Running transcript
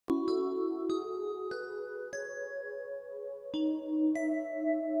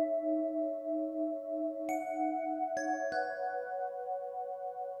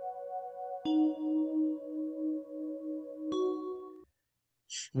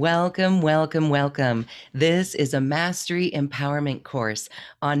Welcome, welcome, welcome. This is a Mastery Empowerment course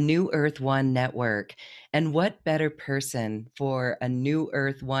on New Earth One Network. And what better person for a New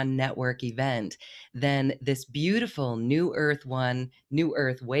Earth One Network event than this beautiful New Earth One, New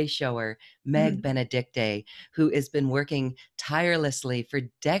Earth Wayshower, Meg Benedicte, who has been working tirelessly for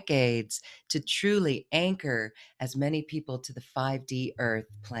decades to truly anchor as many people to the 5D Earth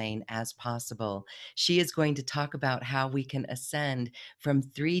plane as possible. She is going to talk about how we can ascend from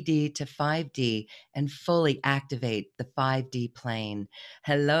 3D to 5D and fully activate the 5D plane.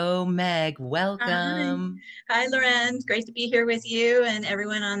 Hello, Meg. Hi. Welcome. Hi, Loren. Great to be here with you and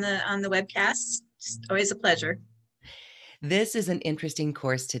everyone on the webcast. It's always a pleasure. This is an interesting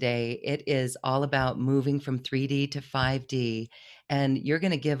course today. It is all about moving from 3D to 5D, and you're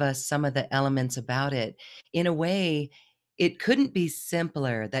going to give us some of the elements about it. In a way, it couldn't be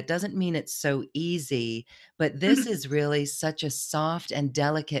simpler. That doesn't mean it's so easy, but this is really such a soft and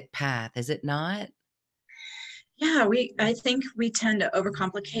delicate path, is it not? Yeah, I think we tend to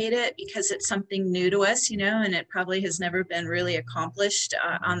overcomplicate it because it's something new to us, and it probably has never been really accomplished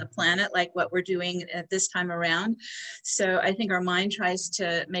on the planet like what we're doing at this time around. So I think our mind tries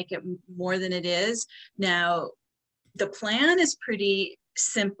to make it more than it is. Now, the plan is pretty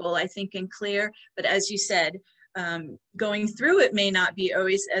simple, I think, and clear, but as you said, going through it may not be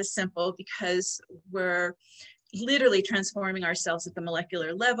always as simple because we're literally transforming ourselves at the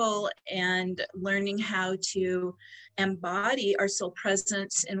molecular level and learning how to embody our soul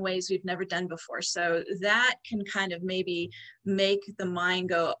presence in ways we've never done before. So that can kind of maybe make the mind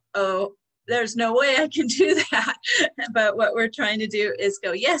go, oh, there's no way I can do that. But what we're trying to do is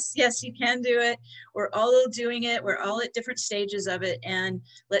go, yes, yes, you can do it. We're all doing it. We're all at different stages of it. And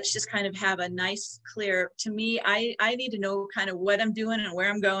let's just kind of have a nice, clear, to me, I need to know kind of what I'm doing and where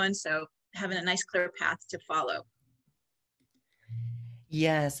I'm going. So having a nice, clear path to follow.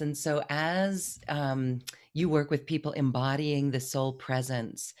 Yes. And so as you work with people embodying the soul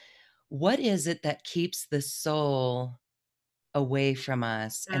presence, what is it that keeps the soul away from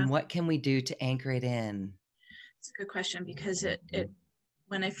us, Uh, and what can we do to anchor it in? it's a good question because it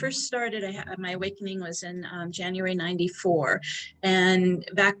when I first started, my awakening was in January '94, and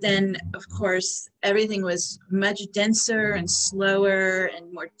back then, of course, everything was much denser and slower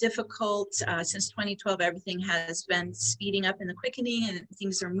and more difficult. Since 2012, everything has been speeding up in the quickening, and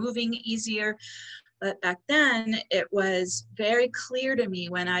things are moving easier. But back then, it was very clear to me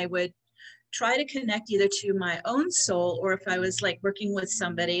when I would try to connect either to my own soul, or if I was like working with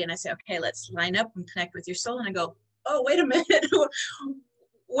somebody and I say, okay, let's line up and connect with your soul. And I go, oh, wait a minute.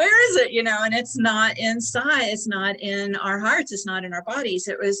 Where is it? And it's not inside. It's not in our hearts. It's not in our bodies.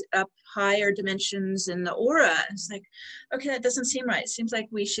 It was up higher dimensions in the aura. It's like, okay, that doesn't seem right. It seems like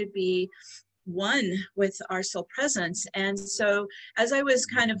we should be one with our soul presence. And so as I was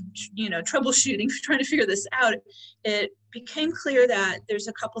kind of, troubleshooting, trying to figure this out, it became clear that there's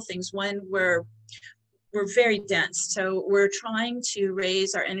a couple things. One, we're very dense. So we're trying to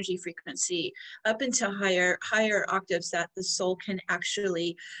raise our energy frequency up into higher octaves that the soul can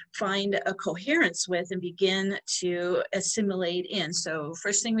actually find a coherence with and begin to assimilate in. So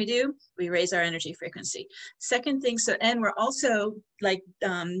first thing we do, we raise our energy frequency. Second thing, and we're also like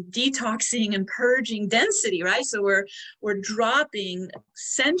detoxing and purging density, right? So we're dropping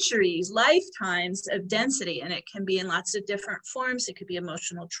centuries, lifetimes of density, and it can be in lots of different forms. It could be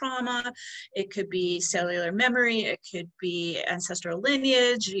emotional trauma, it could be cellular memory, it could be ancestral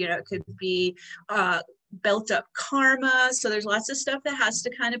lineage, it could be built up karma. So there's lots of stuff that has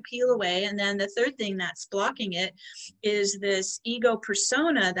to kind of peel away. And then the third thing that's blocking it is this ego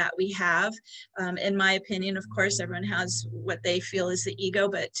persona that we have. In my opinion, of course, everyone has what they feel is the ego,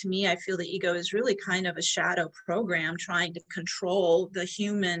 but to me, I feel the ego is really kind of a shadow program trying to control the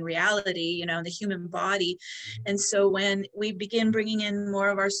human reality, the human body. And so when we begin bringing in more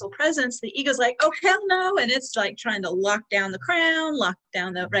of our soul presence, the ego's like, oh, hell no. And it's like trying to lock down the crown, lock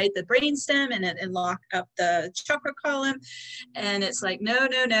down the brainstem, and lock up the chakra column. And it's like, no,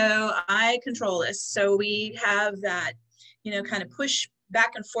 I control this. So we have that, kind of push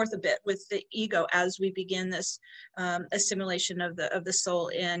back and forth a bit with the ego as we begin this assimilation of the soul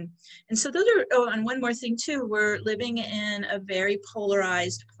in. And so those are, oh, and one more thing too, we're living in a very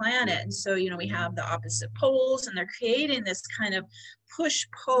polarized planet. And so, we have the opposite poles, and they're creating this kind of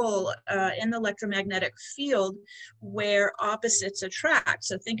push-pull in the electromagnetic field where opposites attract.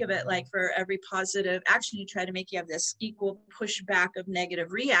 So think of it like for every positive action you try to make, you have this equal pushback of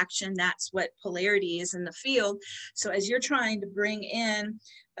negative reaction. That's what polarity is in the field. So as you're trying to bring in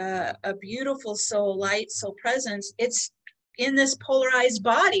a beautiful soul light, soul presence, it's in this polarized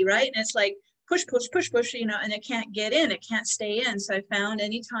body, right? And it's like, push, push, push, push, you know, and it can't get in, it can't stay in. So I found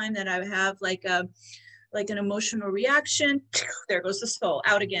anytime that I have like an emotional reaction, there goes the soul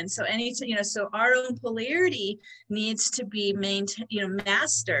out again. So you know, so our own polarity needs to be maintained, you know,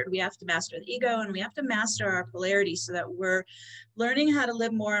 mastered. We have to master the ego, and we have to master our polarity so that we're learning how to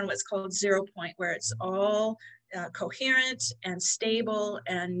live more on what's called 0 point, where it's all coherent and stable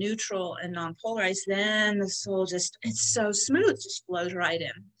and neutral and non-polarized. Then the soul just, it's so smooth, just flows right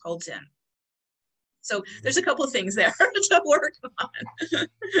in, holds in. So there's a couple of things there to work on.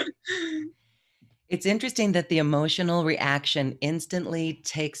 It's interesting that the emotional reaction instantly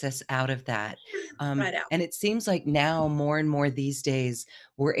takes us out of that. Right out. And it seems like now more and more these days,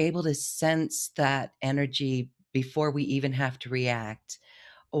 we're able to sense that energy before we even have to react,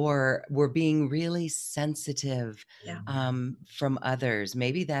 or we're being really sensitive Yeah. from others.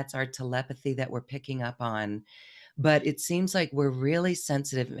 Maybe that's our telepathy that we're picking up on, but it seems like we're really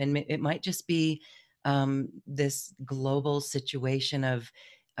sensitive, and it might just be this global situation of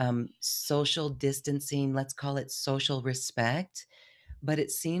social distancing, let's call it social respect. But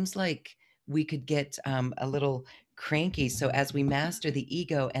it seems like we could get a little cranky. So as we master the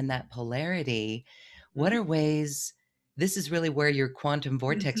ego and that polarity, what are ways? This is really where your quantum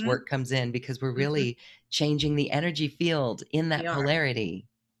vortex Mm-hmm. work comes in, because we're Mm-hmm. really changing the energy field in that polarity.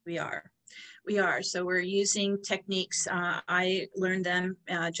 We are. So we're using techniques. I learned them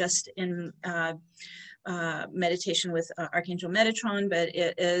just in meditation with Archangel Metatron, but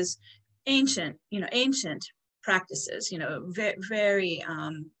it is ancient practices, very, very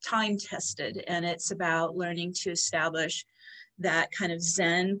time tested. And it's about learning to establish that kind of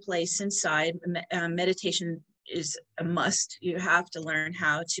Zen place inside. Meditation is a must. You have to learn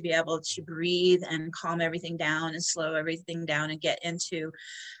how to be able to breathe and calm everything down and slow everything down and get into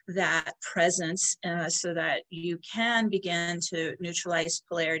that presence so that you can begin to neutralize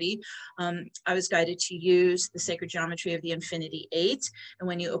polarity. I was guided to use the sacred geometry of the Infinity 8. And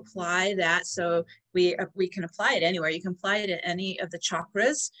when you apply that, so we can apply it anywhere. You can apply it at any of the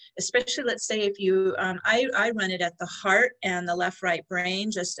chakras, especially, let's say, if you, I run it at the heart and the left-right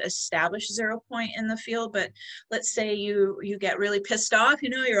brain, just to establish 0 point in the field. But let's say you get really pissed off,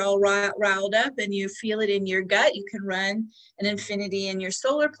 you're all riled up and you feel it in your gut. You can run an infinity in your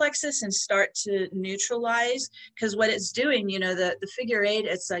solar plexus and start to neutralize, because what it's doing, the figure 8,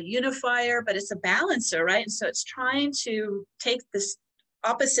 it's a unifier, but it's a balancer, right? And so it's trying to take this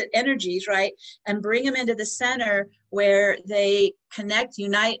opposite energies, right, and bring them into the center where they connect,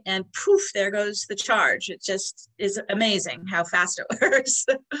 unite, and poof, there goes the charge. It just is amazing how fast it works.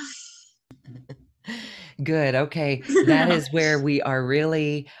 Good. Okay. That is where we are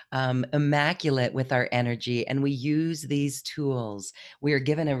really immaculate with our energy, and we use these tools. We are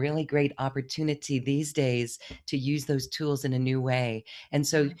given a really great opportunity these days to use those tools in a new way. And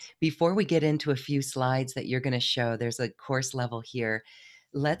so before we get into a few slides that you're going to show, there's a course level here.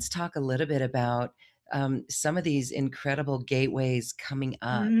 Let's talk a little bit about some of these incredible gateways coming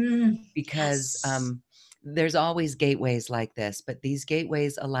up, because Yes. there's always gateways like this, but these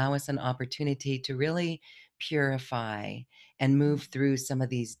gateways allow us an opportunity to really purify and move through some of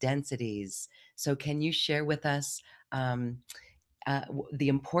these densities. So can you share with us the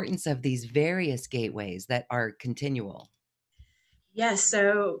importance of these various gateways that are continual? Yes,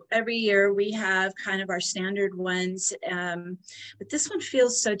 so every year we have kind of our standard ones, but this one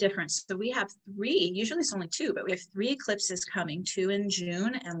feels so different. So we have 3, usually it's only 2, but we have 3 eclipses coming, 2 in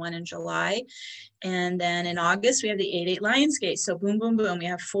June and 1 in July. And then in August, we have the 8-8 Lionsgate. So boom, boom, boom, we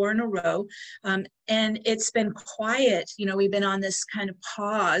have 4 in a row. And it's been quiet. We've been on this kind of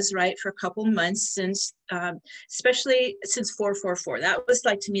pause, right, for a couple months since, especially since 444. That was,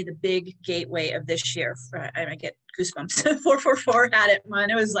 like, to me, the big gateway of this year. I get goosebumps. 444 had it,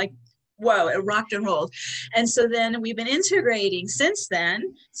 man. It was like, whoa, it rocked and rolled. And so then we've been integrating since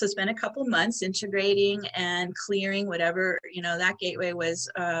then. So it's been a couple months integrating and clearing whatever, that gateway was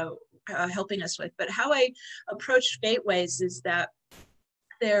helping us with. But how I approach gateways is that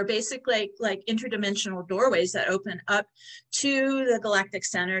they're basically like interdimensional doorways that open up to the galactic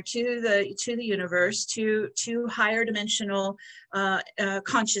center, to the universe, to higher dimensional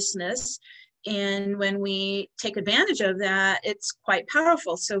consciousness. And when we take advantage of that, it's quite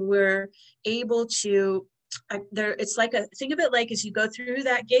powerful. So we're able to, it's like think of it like as you go through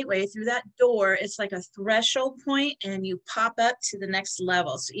that gateway, through that door, it's like a threshold point and you pop up to the next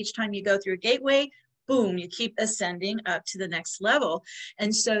level. So each time you go through a gateway, boom, you keep ascending up to the next level.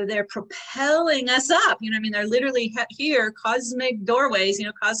 And so they're propelling us up. You know, I mean, they're literally here, cosmic doorways, you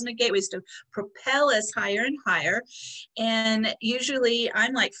know, cosmic gateways to propel us higher and higher. And usually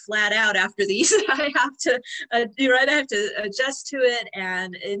I'm like flat out after these. I have to, you're right, I have to adjust to it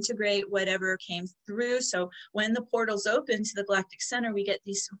and integrate whatever came through. So when the portals open to the galactic center, we get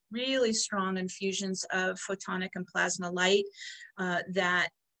these really strong infusions of photonic and plasma light that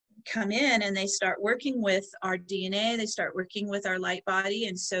come in, and they start working with our DNA, they start working with our light body.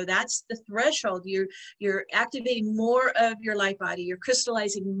 And so that's the threshold. You're activating more of your light body, you're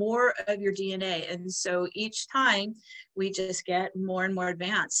crystallizing more of your DNA. And so each time we just get more and more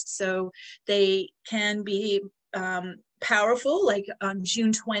advanced. So they can be powerful. Like on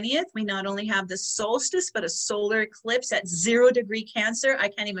June 20th, we not only have the solstice, but a solar eclipse at 0° Cancer. I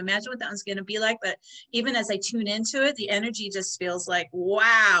can't even imagine what that one's going to be like, but even as I tune into it, the energy just feels like,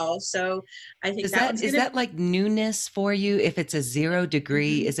 wow. So I think is that like newness for you? If it's a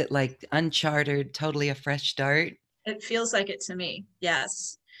 0°, is it like uncharted, totally a fresh start? It feels like it to me.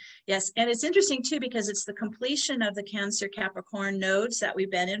 Yes. Yes. And it's interesting too, because it's the completion of the Cancer Capricorn nodes that we've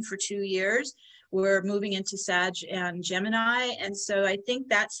been in for 2 years. We're moving into Sag and Gemini. And so I think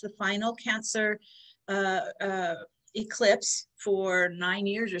that's the final Cancer eclipse for 9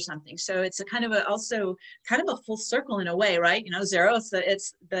 years or something. So it's a kind of also kind of a full circle in a way, right? You know, 0,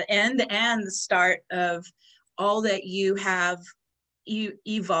 it's the end and the start of all that you have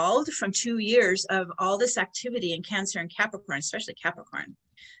evolved from 2 years of all this activity in Cancer and Capricorn, especially Capricorn.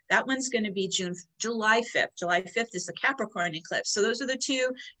 That one's going to be July 5th. July 5th is the Capricorn eclipse. So those are the two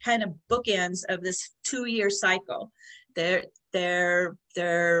kind of bookends of this 2-year cycle. They're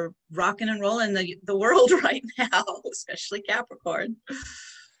rocking and rolling the world right now, especially Capricorn.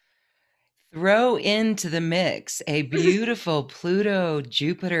 Throw into the mix a beautiful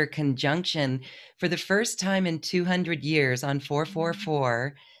Pluto-Jupiter conjunction for the first time in 200 years on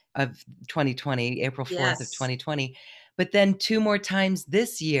 444 of 2020, April 4th of 2020. But then 2 more times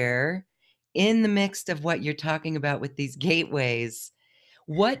this year in the mix of what you're talking about with these gateways.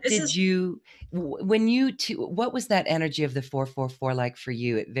 What did you, when you, what was that energy of the 444 like for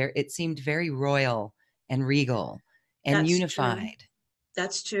you? It seemed very royal and regal and unified. True.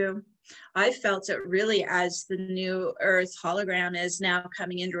 That's true. I felt it really as the new Earth hologram is now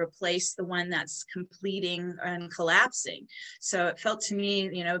coming in to replace the one that's completing and collapsing. So it felt to me,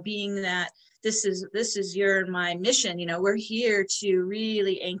 you know, being that this is my mission, you know, we're here to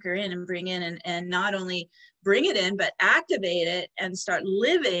really anchor in and bring in and not only bring it in, but activate it and start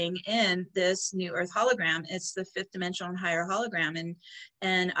living in this new Earth hologram. It's the 5th dimensional and higher hologram.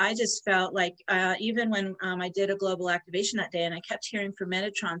 And I just felt like, even when I did a global activation that day, and I kept hearing from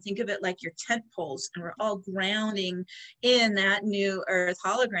Metatron, think of it like your tent poles, and we're all grounding in that new Earth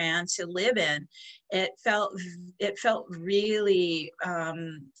hologram to live in. It felt really,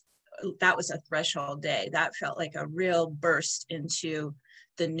 that was a threshold day. That felt like a real burst into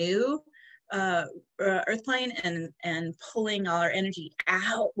the new earth plane and pulling all our energy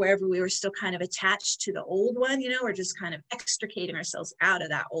out wherever we were still kind of attached to the old one. You know, we're just kind of extricating ourselves out of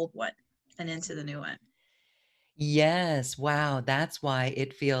that old one and into the new one. Yes. Wow. That's why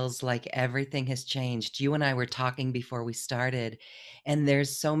it feels like everything has changed. You and I were talking before we started, and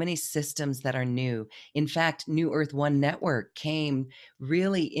there's so many systems that are new. In fact, New Earth One Network came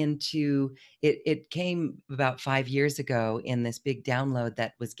really into it. It came about 5 years ago in this big download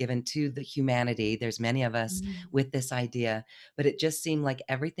that was given to the humanity. There's many of us with this idea, but it just seemed like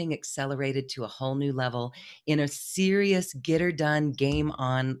everything accelerated to a whole new level in a serious get her done, game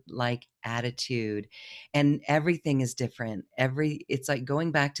on like attitude. And everything is different. It's like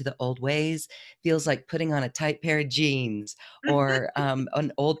going back to the old ways feels like putting on a tight pair of jeans or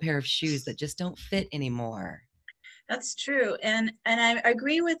an old pair of shoes that just don't fit anymore. That's true. And I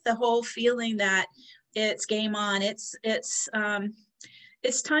agree with the whole feeling that it's game on. It's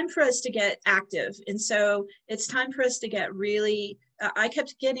time for us to get active. And so it's time for us to get really, I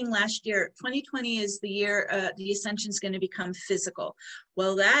kept getting last year, 2020 is the year the Ascension is going to become physical.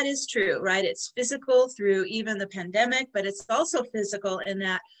 Well, that is true, right? It's physical through even the pandemic, but it's also physical in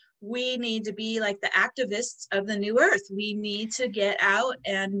that we need to be like the activists of the new Earth. We need to get out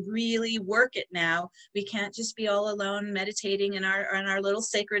and really work it now. We can't just be all alone meditating in our little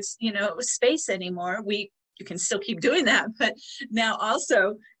sacred, you know, space anymore. You can still keep doing that, but now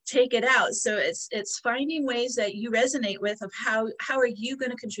also take it out. So it's finding ways that you resonate with of how are you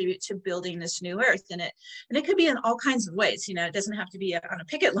going to contribute to building this new Earth. And it could be in all kinds of ways. You know, it doesn't have to be on a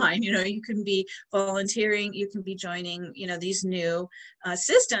picket line. You know, you can be volunteering, you can be joining, you know, these new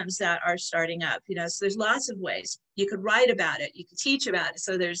systems that are starting up, you know, so there's lots of ways. You could write about it, you could teach about it.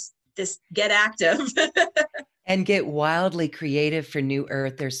 So there's get active. And get wildly creative for New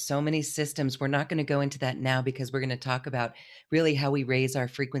Earth. There's so many systems. We're not going to go into that now because we're going to talk about really how we raise our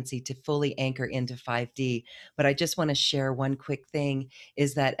frequency to fully anchor into 5D. But I just want to share one quick thing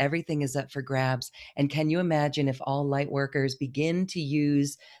is that everything is up for grabs. And can you imagine if all light workers begin to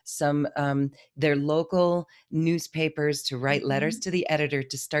use some their local newspapers to write letters to the editor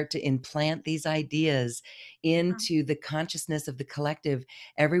to start to implant these ideas into the consciousness of the collective?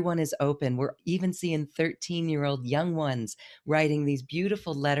 Everyone is open. We're even seeing 13-year-old young ones writing these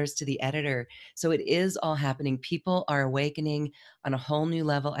beautiful letters to the editor. So it is all happening. People are awakening on a whole new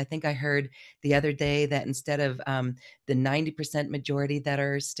level. I think I heard the other day that instead of the 90% majority that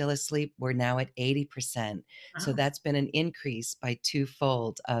are still asleep, we're now at 80%. So that's been an increase by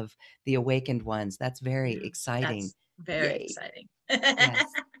twofold of the awakened ones. That's very exciting. That's very Yay. exciting. Yes.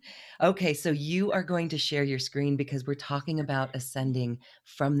 Okay, so you are going to share your screen because we're talking about ascending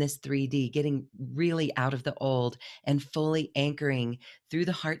from this 3D, getting really out of the old and fully anchoring through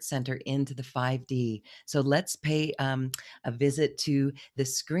the heart center into the 5D. So let's pay a visit to the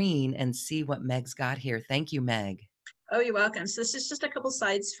screen and see what Meg's got here. Thank you, Meg. Oh, you're welcome. So this is just a couple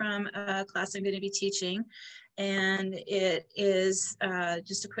slides from a class I'm going to be teaching. And it is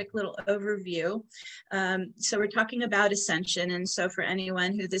just a quick little overview. So we're talking about ascension. And so for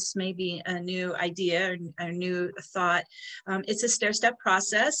anyone who this may be a new idea or a new thought, it's a stair-step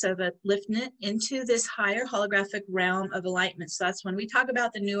process of upliftment into this higher holographic realm of enlightenment. So that's when we talk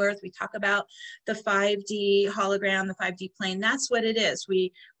about the new earth, we talk about the 5D hologram, the 5D plane. That's what it is.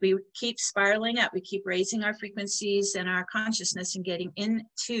 We keep spiraling up. We keep raising our frequencies and our consciousness and getting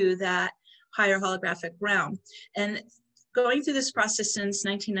into that higher holographic realm. And going through this process since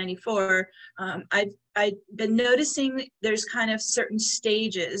 1994, I've been noticing there's kind of certain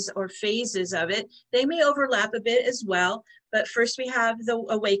stages or phases of it. They may overlap a bit as well, but first we have the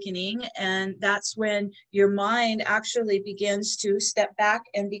awakening, and that's when your mind actually begins to step back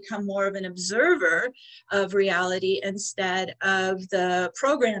and become more of an observer of reality instead of the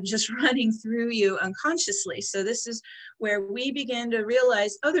program just running through you unconsciously. So this is where we begin to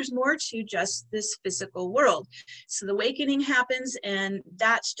realize, oh, there's more to just this physical world. So the awakening happens, and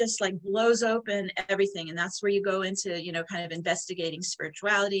that's just like blows open everything. And that's where you go into, you know, kind of investigating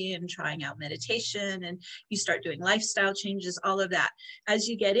spirituality and trying out meditation, and you start doing lifestyle changes, all of that. As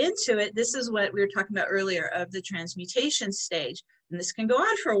you get into it, this is what we were talking about earlier of the transmutation stage. And this can go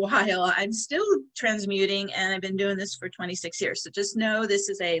on for a while. I'm still transmuting, and I've been doing this for 26 years. So just know this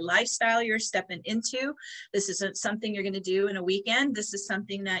is a lifestyle you're stepping into. This isn't something you're going to do in a weekend. This is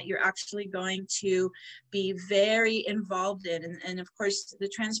something that you're actually going to be very involved in. And of course, the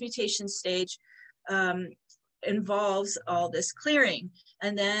transmutation stage involves all this clearing.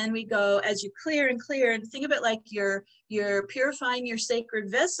 And then we go, as you clear and clear, and think of it like you're purifying your sacred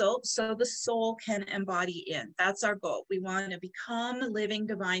vessel so the soul can embody in. That's our goal. We want to become living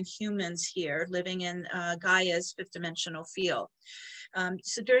divine humans here, living in Gaia's fifth dimensional field.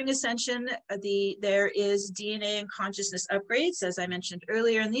 So during Ascension, there is DNA and consciousness upgrades, as I mentioned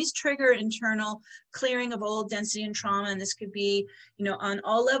earlier, and these trigger internal clearing of old density and trauma. And this could be, you know, on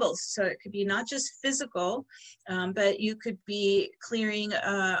all levels. So it could be not just physical, but you could be clearing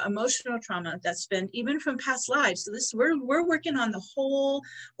emotional trauma that's been even from past lives. So this we're working on the whole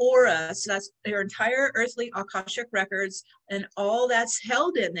aura. So that's your entire earthly Akashic records and all that's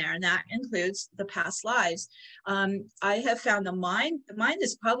held in there, and that includes the past lives. I have found the mind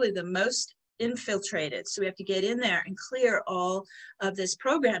is probably the most infiltrated. So we have to get in there and clear all of this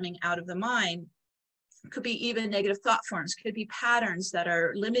programming out of the mind. Could be even negative thought forms, could be patterns that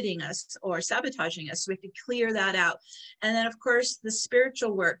are limiting us or sabotaging us. So we have to clear that out. And then of course, the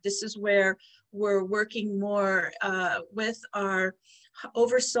spiritual work. This is where we're working more with our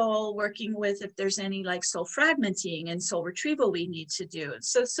oversoul, working with if there's any like soul fragmenting and soul retrieval we need to do.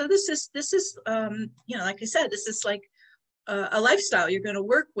 So this is you know, like I said, this is like a lifestyle you're going to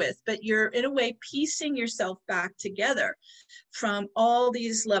work with, but you're in a way piecing yourself back together from all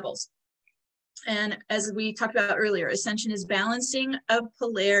these levels. And as we talked about earlier, Ascension is balancing of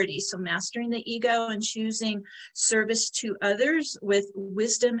polarity. So mastering the ego and choosing service to others with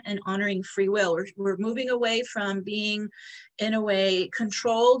wisdom and honoring free will. We're moving away from being, in a way,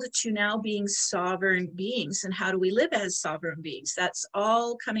 controlled to now being sovereign beings. And how do we live as sovereign beings? That's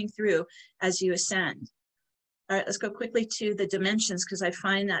all coming through as you ascend. All right, let's go quickly to the dimensions, because I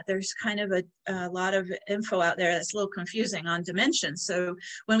find that there's kind of a lot of info out there that's a little confusing on dimensions. So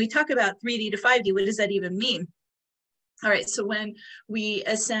when we talk about 3D to 5D, what does that even mean? All right, so when we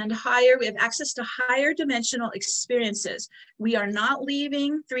ascend higher, we have access to higher dimensional experiences. We are not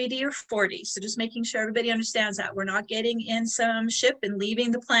leaving 3D or 4D. So just making sure everybody understands that. We're not getting in some ship and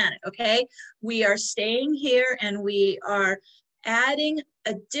leaving the planet, okay? We are staying here and we are adding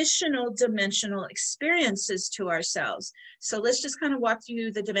additional dimensional experiences to ourselves. So let's just kind of walk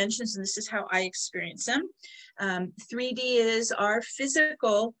through the dimensions, and this is how I experience them. 3D is our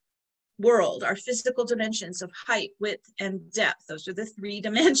physical world, our physical dimensions of height, width, and depth. Those are the 3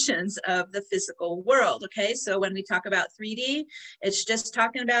 dimensions of the physical world. Okay, so when we talk about 3D, it's just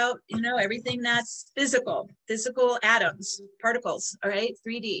talking about, you know, everything that's physical atoms, particles. All right,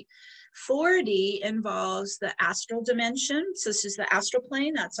 3D. 4D involves the astral dimension. So this is the astral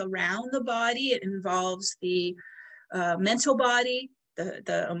plane that's around the body. It involves the mental body,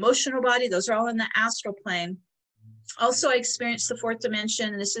 the emotional body. Those are all in the astral plane. Also, I experienced the 4th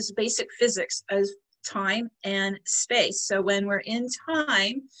dimension, and this is basic physics of time and space. So when we're in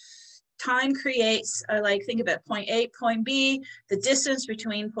time, time creates, like, think about point A, point B. The distance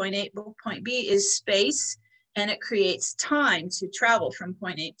between point A and point B is space, and it creates time to travel from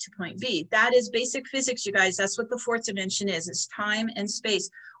point A to point B. That is basic physics, you guys. That's what the 4th dimension is. It's time and space.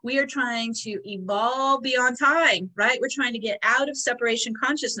 We are trying to evolve beyond time, right? We're trying to get out of separation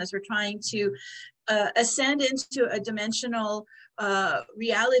consciousness. We're trying to ascend into a dimensional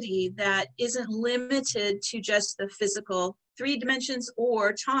reality that isn't limited to just the physical 3 dimensions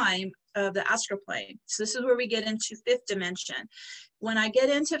or time of the astral plane. So this is where we get into 5th dimension. When I get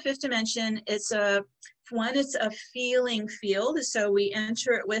into 5th dimension, it's a feeling field. So we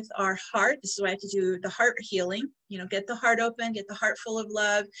enter it with our heart. This is why I have to do the heart healing. You know, get the heart open, get the heart full of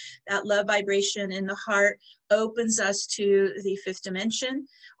love. That love vibration in the heart opens us to the 5th dimension.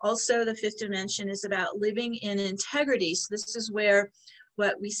 Also, the 5th dimension is about living in integrity. So this is where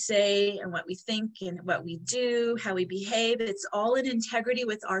what we say and what we think and what we do, how we behave, it's all in integrity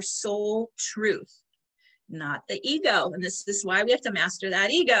with our soul truth, not the ego. And this is why we have to master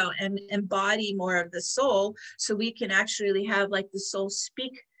that ego and embody more of the soul, so we can actually have, like, the soul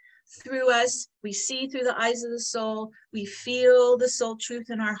speak through us. We see through the eyes of the soul. We feel the soul truth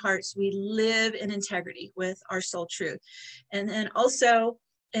in our hearts. We live in integrity with our soul truth. And then also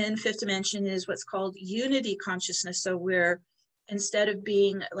in 5th dimension is what's called unity consciousness. So we're, instead of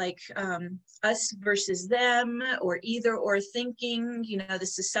being like us versus them or either or thinking, you know,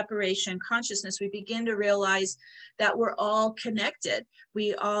 this is separation consciousness, we begin to realize that we're all connected.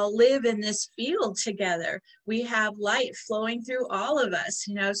 We all live in this field together. We have light flowing through all of us,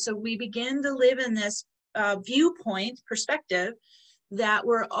 you know, so we begin to live in this viewpoint perspective that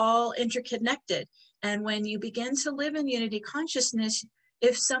we're all interconnected. And when you begin to live in unity consciousness,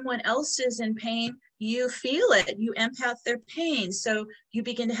 if someone else is in pain, you feel it, you empath their pain. So you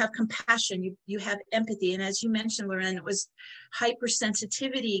begin to have compassion, you have empathy. And as you mentioned, Lauren, it was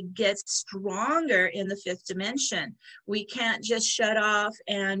hypersensitivity gets stronger in the 5th dimension. We can't just shut off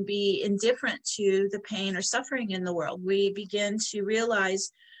and be indifferent to the pain or suffering in the world. We begin to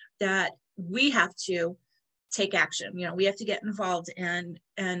realize that we have to take action. You know, we have to get involved and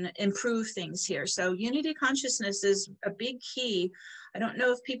improve things here. So unity consciousness is a big key. I don't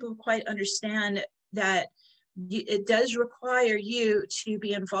know if people quite understand that it does require you to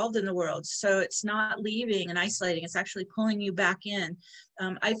be involved in the world. So it's not leaving and isolating, it's actually pulling you back in.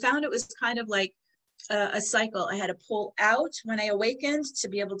 I found it was kind of like a cycle. I had to pull out when I awakened to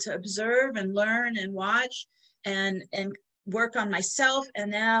be able to observe and learn and watch and work on myself. And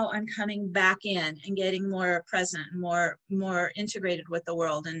now I'm coming back in and getting more present, more integrated with the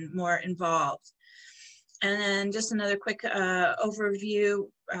world and more involved. And then just another quick overview.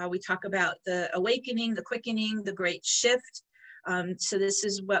 We talk about the awakening, the quickening, the great shift. So this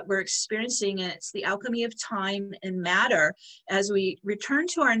is what we're experiencing, and it's the alchemy of time and matter as we return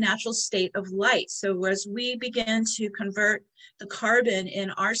to our natural state of light. So as we begin to convert the carbon in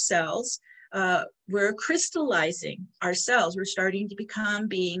our cells, we're crystallizing ourselves. We're starting to become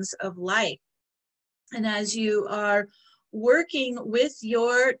beings of light. And as you are working with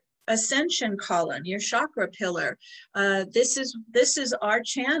your ascension column, your chakra pillar, this is our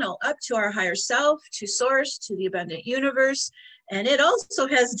channel up to our higher self, to source, to the abundant universe. And it also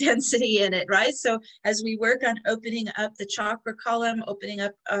has density in it, right? So as we work on opening up the chakra column, opening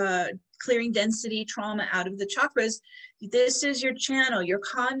up, clearing density, trauma out of the chakras, this is your channel, your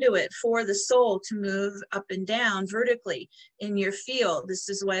conduit for the soul to move up and down vertically in your field. This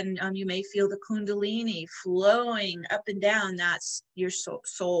is when you may feel the kundalini flowing up and down. That's your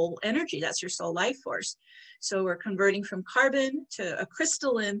soul energy. That's your soul life force. So we're converting from carbon to a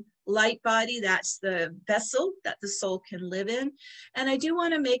crystalline light body. That's the vessel that the soul can live in. And I do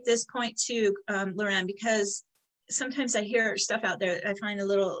want to make this point too, Lauren, because sometimes I hear stuff out there that I find a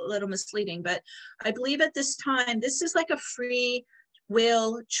little misleading, but I believe at this time, this is like a free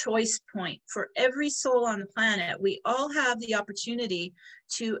will choice point for every soul on the planet. We all have the opportunity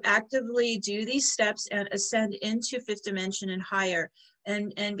to actively do these steps and ascend into fifth dimension and higher,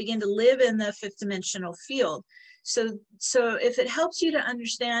 and begin to live in the fifth dimensional field. So if it helps you to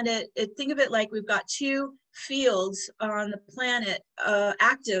understand it, think of it like we've got two fields on the planet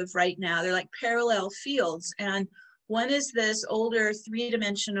active right now. They're like parallel fields, and one is this older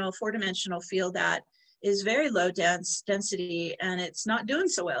 3-dimensional, 4-dimensional field that is very low density, and it's not doing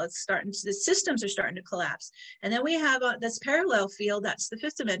so well. It's starting to, the systems are starting to collapse. And then we have this parallel field, that's the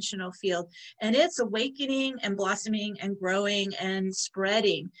 5th-dimensional field, and it's awakening and blossoming and growing and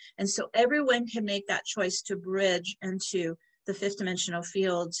spreading. And so everyone can make that choice to bridge into the 5th-dimensional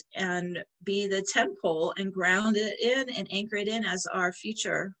field and be the temple and ground it in and anchor it in as our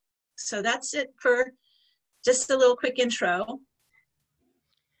future. So that's it for just a little quick intro.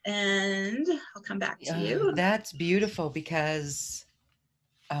 And I'll come back to you. That's beautiful, because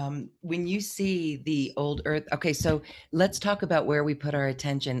when you see the old Earth, okay, so let's talk about where we put our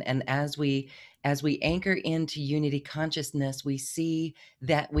attention. And as we anchor into unity consciousness, we see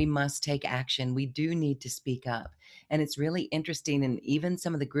that we must take action. We do need to speak up. And it's really interesting. And even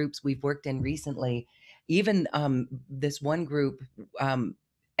some of the groups we've worked in recently, even this one group,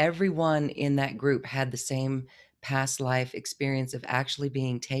 everyone in that group had the same past life experience of actually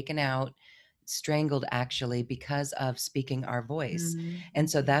being taken out, strangled actually, because of speaking our voice. And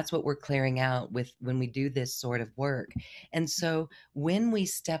so that's what we're clearing out with when we do this sort of work. And so when we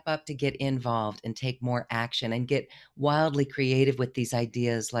step up to get involved and take more action and get wildly creative with these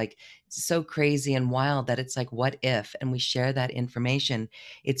ideas, like so crazy and wild that it's like, what if? And we share that information,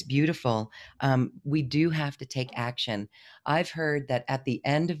 it's beautiful. We do have to take action. I've heard that at the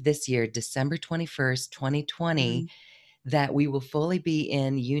end of this year, December 21st, 2020, that we will fully be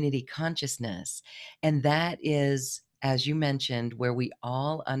in unity consciousness. And that is, as you mentioned, where we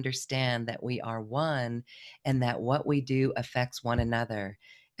all understand that we are one and that what we do affects one another.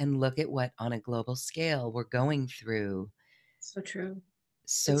 And look at what, on a global scale, we're going through. So true.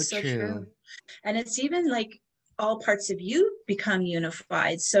 So it's so true. And it's even like all parts of you become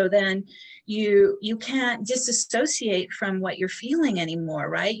unified. So then you can't disassociate from what you're feeling anymore,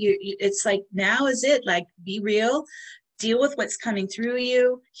 right? It's like, now is it, like, be real, deal with what's coming through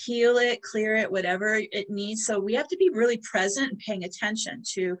you, heal it, clear it, whatever it needs. So we have to be really present and paying attention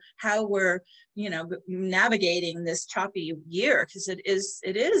to how we're, navigating this choppy year, because it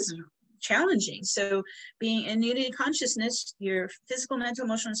is challenging. So being in unity consciousness, your physical, mental,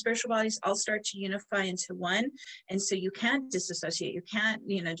 emotional, and spiritual bodies all start to unify into one. And so you can't disassociate. You can't,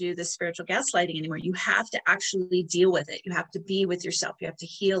 do the spiritual gaslighting anymore. You have to actually deal with it. You have to be with yourself. You have to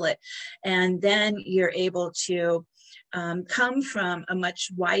heal it. And then you're able to come from a much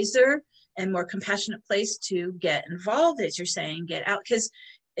wiser and more compassionate place to get involved, as you're saying, get out. Because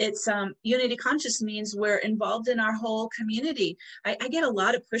it's unity conscious means we're involved in our whole community. I get a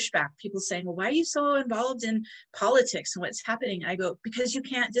lot of pushback, people saying, well, why are you so involved in politics and what's happening? I go, because you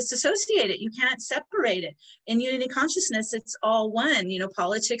can't disassociate it. You can't separate it. In unity consciousness, it's all one.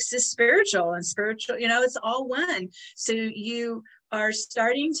 Politics is spiritual, and spiritual, it's all one. So you are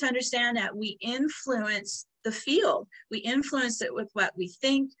starting to understand that we influence the field. We influence it with what we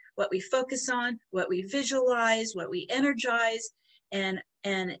think, what we focus on, what we visualize, what we energize, and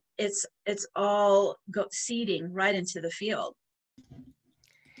it's all seeding right into the field.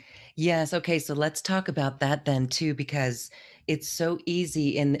 Yes. Okay. So let's talk about that then too, because it's so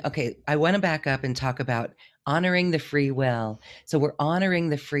easy. And okay, I want to back up and talk about honoring the free will. So we're honoring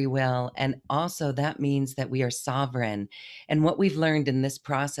the free will. And also that means that we are sovereign. And what we've learned in this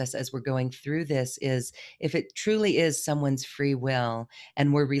process as we're going through this is, if it truly is someone's free will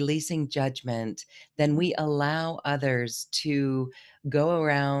and we're releasing judgment, then we allow others to go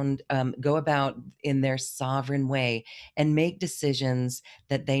about in their sovereign way and make decisions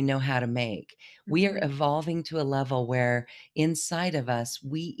that they know how to make. We are evolving to a level where inside of us,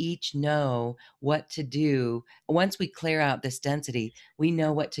 we each know what to do. Once we clear out this density, we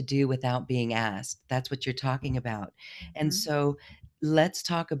know what to do without being asked. That's what you're talking about. And so let's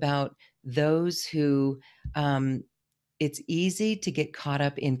talk about those who, it's easy to get caught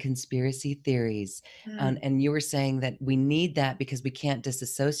up in conspiracy theories. And you were saying that we need that because we can't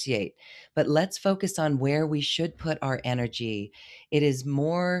disassociate. But let's focus on where we should put our energy. It is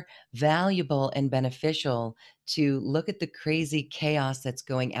more valuable and beneficial to look at the crazy chaos that's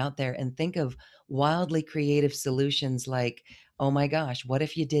going out there and think of wildly creative solutions like, oh my gosh, what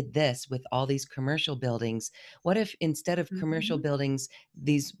if you did this with all these commercial buildings? What if instead of commercial Mhm. buildings,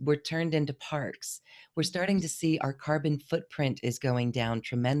 these were turned into parks? We're starting to Yes. see our carbon footprint is going down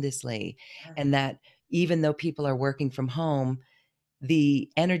tremendously. And Yes. that even though people are working from home, the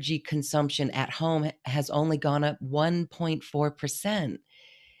energy consumption at home has only gone up 1.4%.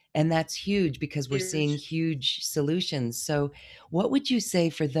 And that's huge because we're seeing Huge. huge solutions. So, what would you say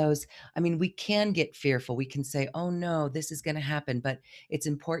for those? I mean, we can get fearful. We can say, oh no, this is going to happen. But it's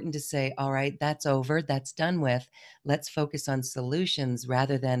important to say, all right, that's over, that's done with. Let's focus on solutions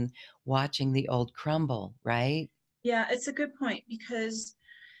rather than watching the old crumble, right? Yeah, it's a good point because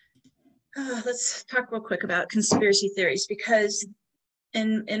let's talk real quick about conspiracy theories because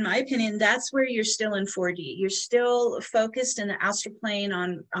in my opinion, that's where you're still in 4D. You're still focused in the astral plane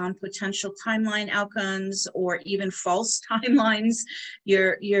on potential timeline outcomes or even false timelines.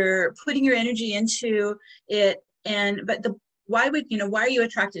 You're putting your energy into it, and but the why would why are you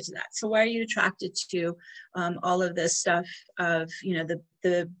attracted to that? So why are you attracted to all of this stuff of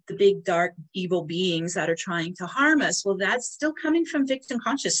the big dark evil beings that are trying to harm us? Well, that's still coming from victim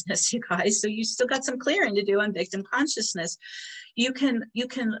consciousness, you guys. So you still got some clearing to do on victim consciousness. You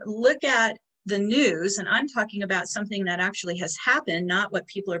can look at the news, and I'm talking about something that actually has happened, not what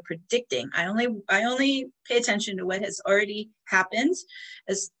people are predicting. I only pay attention to what has already happened,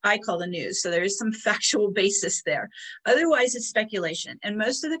 as I call the news. So there is some factual basis there. Otherwise, it's speculation. And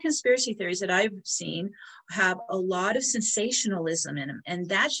most of the conspiracy theories that I've seen have a lot of sensationalism in them, and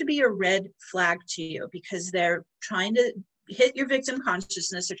that should be a red flag to you because they're trying to hit your victim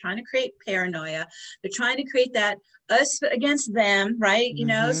consciousness. They're trying to create paranoia. They're trying to create that us against them, right?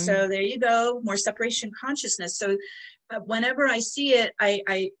 Hmm. So there you go, more separation consciousness. So whenever I see it,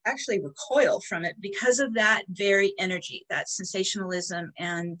 I actually recoil from it because of that very energy, that sensationalism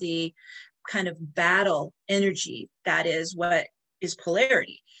and the kind of battle energy that is what is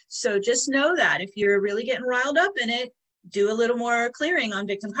polarity. So just know that if you're really getting riled up in it, do a little more clearing on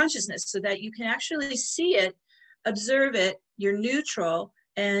victim consciousness so that you can actually see it, observe it, you're neutral,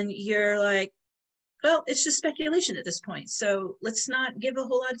 and you're like, well, it's just speculation at this point. So let's not give a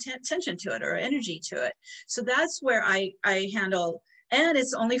whole lot of attention to it or energy to it. So that's where I handle, and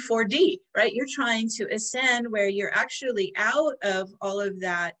it's only 4D, right? You're trying to ascend where you're actually out of all of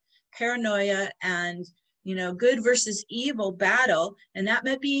that paranoia and good versus evil battle. And that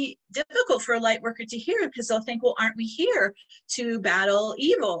might be difficult for a light worker to hear because they'll think, well, aren't we here to battle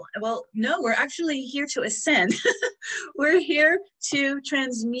evil? Well, no, we're actually here to ascend. We're here to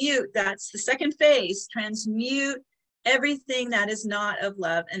transmute. That's the second phase, transmute everything that is not of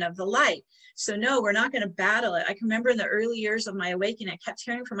love and of the light. So no, we're not going to battle it. I can remember in the early years of my awakening, I kept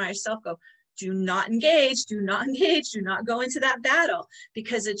hearing from myself go, do not engage, do not engage, do not go into that battle,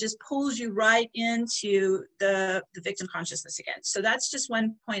 because it just pulls you right into the victim consciousness again. So that's just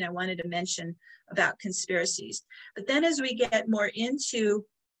one point I wanted to mention about conspiracies. But then as we get more into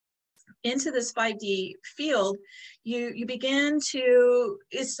this 5D field, you begin to,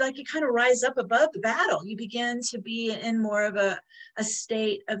 it's like you kind of rise up above the battle. You begin to be in more of a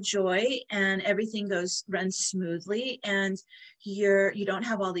state of joy, and everything runs smoothly, and you don't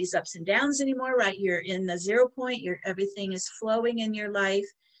have all these ups and downs anymore, right? You're in the 0 point, everything is flowing in your life,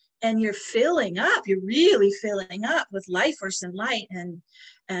 and you're filling up, you're really filling up with life force and light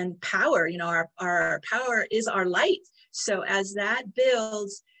and power. Our power is our light. So as that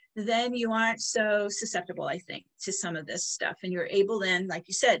builds, then you aren't so susceptible, I think, to some of this stuff. And you're able then, like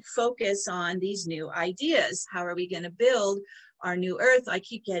you said, focus on these new ideas. How are we going to build our new Earth? I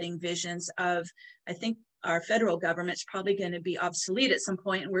keep getting visions of, I think our federal government's probably going to be obsolete at some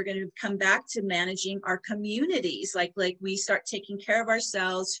point, and we're going to come back to managing our communities. Like we start taking care of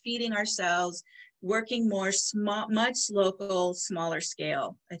ourselves, feeding ourselves, working more much local, smaller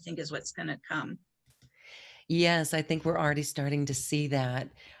scale, I think is what's going to come. Yes, I think we're already starting to see that.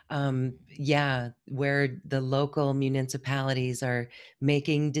 Yeah, where the local municipalities are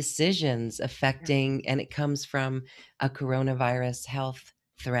making decisions affecting, and it comes from a coronavirus health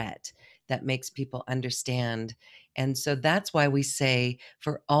threat that makes people understand. And so that's why we say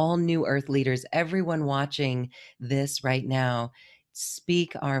for all new Earth leaders, everyone watching this right now,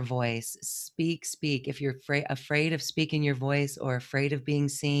 speak our voice, speak, speak. If you're afraid of speaking your voice or afraid of being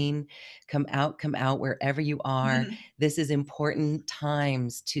seen, come out wherever you are. This is important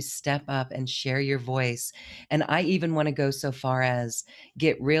times to step up and share your voice. And I even want to go so far as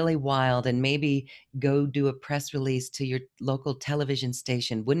get really wild and maybe go do a press release to your local television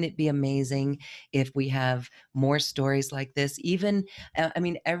station. Wouldn't it be amazing if we have more stories like this? Even, I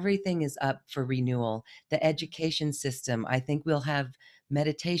mean, everything is up for renewal. The education system, I think we'll have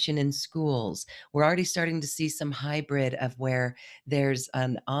meditation in schools. We're already starting to see some hybrid of where there's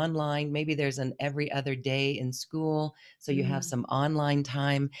an online, maybe there's an every other day in school. So you have Mm, some online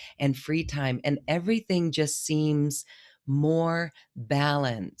time and free time, and everything just seems more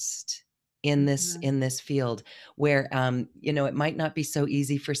balanced mhm, in this field where you know, it might not be so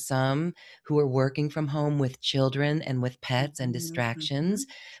easy for some who are working from home with children and with pets and mhm, distractions, mhm.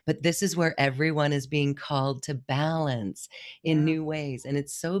 but this is where everyone is being called to balance in Yeah. new ways, and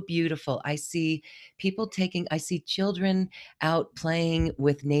it's so beautiful. I see I see children out playing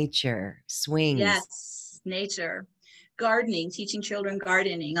with nature, swings. Yes, nature, gardening, teaching children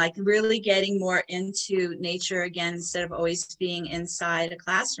gardening, like really getting more into nature again instead of always being inside a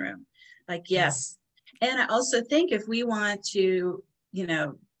classroom. Like, Yeah. yes. And I also think if we want to, you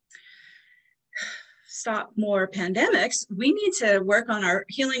know, stop more pandemics, we need to work on our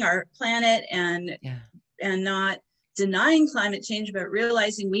healing our planet Yeah. and not denying climate change, but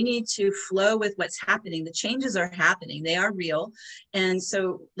realizing we need to flow with what's happening. The changes are happening, they are real. And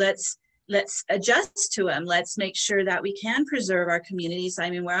so let's adjust to them. Let's make sure that we can preserve our communities. I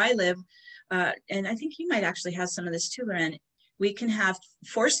mean, where I live, and I think you might actually have some of this too, Loren, we can have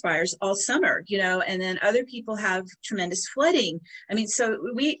forest fires all summer, you know, and then other people have tremendous flooding. I mean, so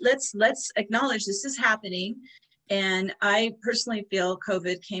we let's acknowledge this is happening. And I personally feel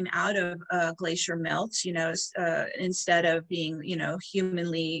COVID came out of glacier melt, you know, instead of being, you know,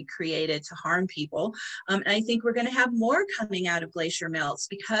 humanly created to harm people. And I think we're going to have more coming out of glacier melts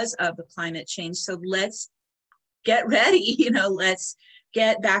because of the climate change. So let's get ready, you know, let's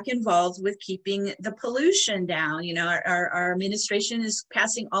get back involved with keeping the pollution down. You know, our administration is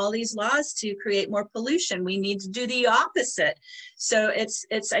passing all these laws to create more pollution. We need to do the opposite. So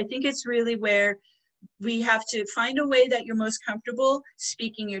I think it's really where we have to find a way that you're most comfortable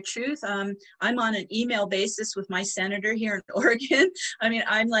speaking your truth. I'm on an email basis with my senator here in Oregon. I mean,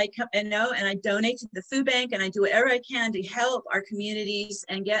 I'm like, and I donate to the food bank and I do whatever I can to help our communities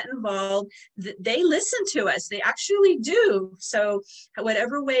and get involved. They listen to us. They actually do. So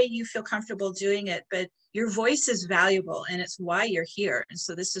whatever way you feel comfortable doing it, but your voice is valuable and it's why you're here. And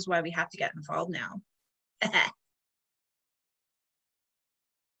so this is why we have to get involved now.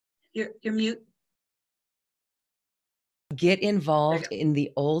 You're mute. Get involved in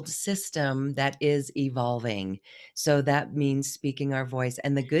the old system that is evolving. So that means speaking our voice.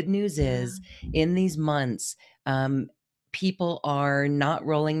 And the good news Yeah. is, in these months, people are not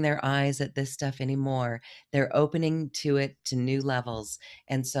rolling their eyes at this stuff anymore. They're opening to it to new levels.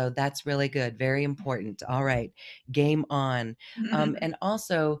 And so that's really good. Very important. All right. Game on. And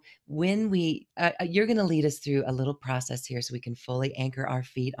also, when you're going to lead us through a little process here so we can fully anchor our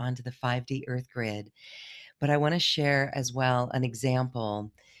feet onto the 5D Earth grid. But I want to share as well an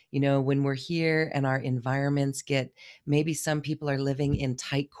example. You know, when we're here and our environments get, maybe some people are living in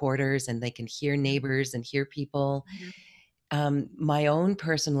tight quarters and they can hear neighbors and hear people. My own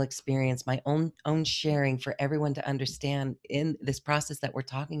personal experience, my own sharing for everyone to understand in this process that we're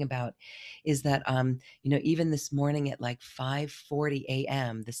talking about is that, you know, even this morning at like 5:40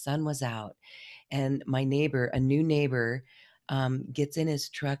 a.m., the sun was out, and my neighbor, a new neighbor, gets in his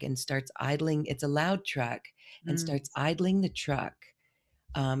truck and starts idling. It's a loud truck, and Mm. starts idling the truck.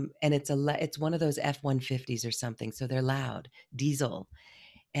 And it's one of those F-150s or something, so they're loud, diesel.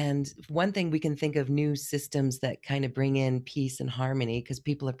 And one thing we can think of, new systems that kind of bring in peace and harmony because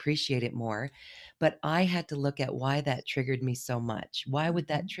people appreciate it more. But I had to look at why that triggered me so much. Why would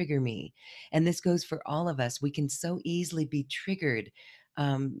that Mhm. trigger me? And this goes for all of us. We can so easily be triggered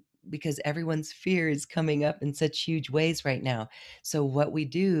because everyone's fear is coming up in such huge ways right now. So, what we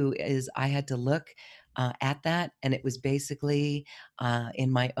do is, I had to look at that, and it was basically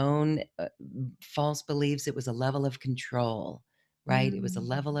in my own false beliefs, it was a level of control, right? It was a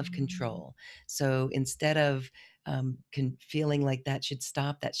level of Mm. control. So instead of feeling like that should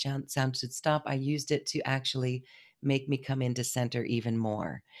stop, that sound should stop, I used it to actually make me come into center even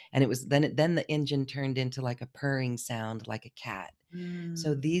more. And it was then the engine turned into like a purring sound, like a cat.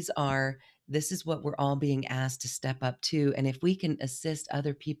 So Mm. this is what we're all being asked to step up to. And if we can assist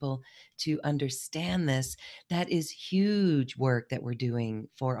other people to understand this, that is huge work that we're doing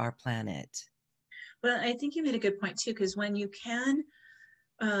for our planet. Well, I think you made a good point too, because when you can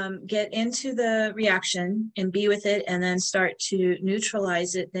get into the reaction and be with it and then start to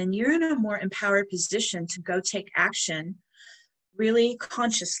neutralize it, then you're in a more empowered position to go take action really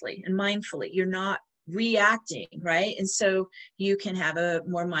consciously and mindfully. You're not reacting, right? And so you can have a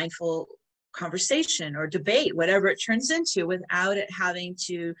more mindful conversation or debate, whatever it turns into, without it having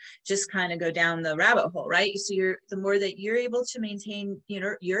to just kind of go down the rabbit hole, right? So the more that you're able to maintain, you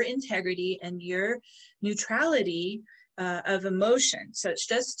know, your integrity and your neutrality, of emotion. So it's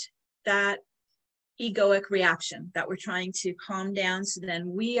just that egoic reaction that we're trying to calm down, so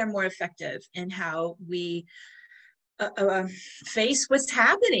then we are more effective in how we face what's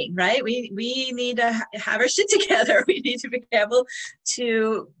happening, right? We need to have our shit together. We need to be able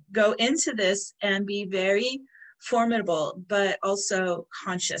to go into this and be very formidable, but also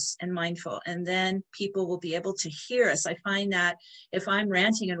conscious and mindful. And then people will be able to hear us. I find that if I'm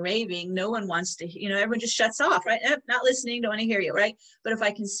ranting and raving, no one wants to, everyone just shuts off, right? Not listening, don't want to hear you, right? But if I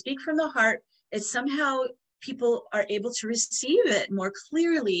can speak from the heart, it's somehow people are able to receive it more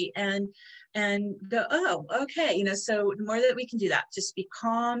clearly and go, oh, okay. So the more that we can do that, just be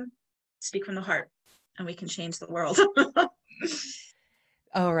calm, speak from the heart, and we can change the world.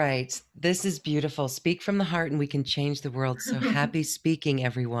 All right. This is beautiful. Speak from the heart and we can change the world. So happy speaking,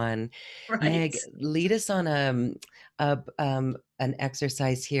 everyone. Right. Meg, lead us on an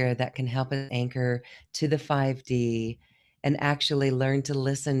exercise here that can help us anchor to the 5D and actually learn to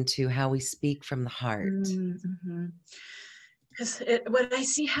listen to how we speak from the heart. Mm-hmm. Because what I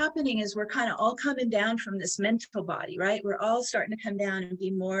see happening is we're kind of all coming down from this mental body, right? We're all starting to come down and be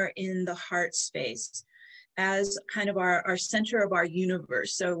more in the heart space as kind of our center of our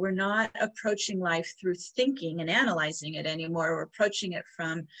universe. So we're not approaching life through thinking and analyzing it anymore. We're approaching it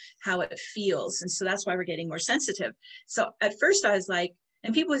from how it feels. And so that's why we're getting more sensitive. So at first I was like,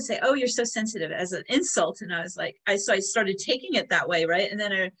 and people would say, oh, you're so sensitive, as an insult. And I was like, so I started taking it that way, right? And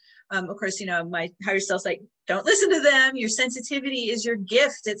then of course, my higher self's like, don't listen to them. Your sensitivity is your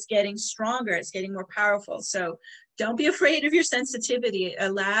gift. It's getting stronger. It's getting more powerful. So don't be afraid of your sensitivity.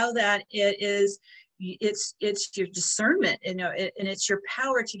 Allow that it's your discernment, and it's your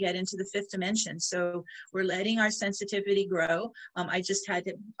power to get into the fifth dimension. So we're letting our sensitivity grow. I just had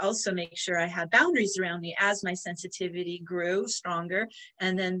to also make sure I had boundaries around me as my sensitivity grew stronger.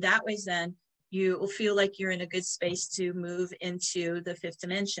 And then that way, then you will feel like you're in a good space to move into the fifth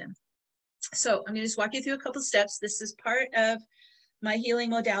dimension. So I'm going to just walk you through a couple steps. This is part of my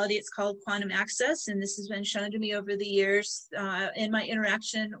healing modality. It's called Quantum Access, and this has been shown to me over the years in my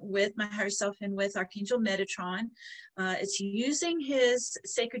interaction with my higher self and with Archangel Metatron. It's using his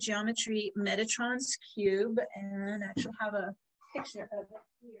sacred geometry Metatron's cube, and I actually have a picture of it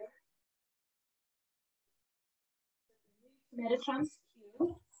here. Metatron's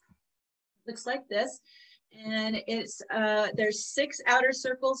cube looks like this. And it's there's 6 outer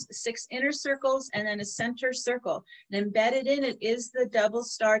circles, 6 inner circles, and then a center circle. And embedded in it is the double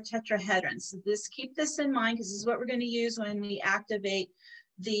star tetrahedron. So keep this in mind, because this is what we're going to use when we activate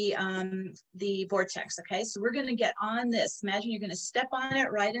the vortex. Okay, so we're going to get on this. Imagine you're going to step on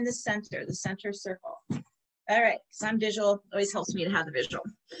it right in the center circle. All right, because I'm visual, always helps me to have the visual.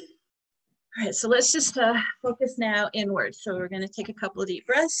 All right, so let's just focus now inward. So we're going to take a couple of deep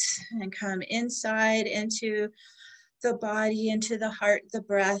breaths and come inside into the body, into the heart, the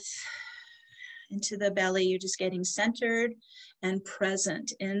breath, into the belly. You're just getting centered and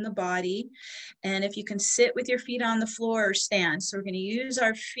present in the body. And if you can sit with your feet on the floor or stand. So we're going to use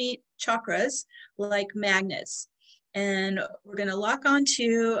our feet chakras like magnets. And we're going to lock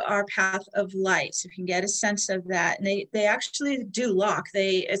onto our path of light. So you can get a sense of that. And they actually do lock.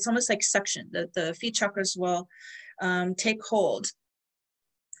 It's almost like suction. The feet chakras will take hold.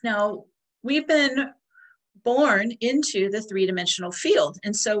 Now, we've been born into the 3-dimensional field.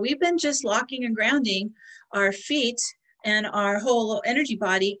 And so we've been just locking and grounding our feet and our whole energy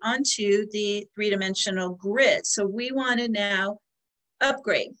body onto the 3-dimensional grid. So we want to now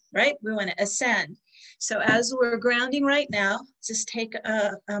upgrade, right? We want to ascend. So as we're grounding right now, just take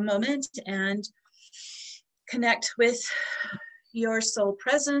a moment and connect with your soul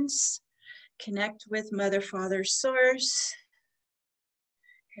presence, connect with Mother, Father, Source,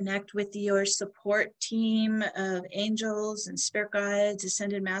 connect with your support team of angels and spirit guides,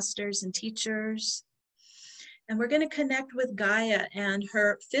 ascended masters and teachers. And we're going to connect with Gaia and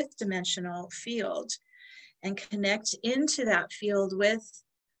her 5th dimensional field and connect into that field with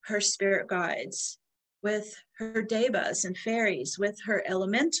her spirit guides, with her devas and fairies, with her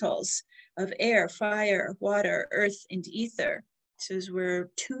elementals of air, fire, water, earth, and ether. So as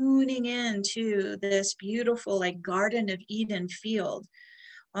we're tuning into this beautiful like Garden of Eden field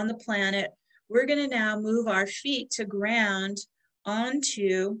on the planet, we're going to now move our feet to ground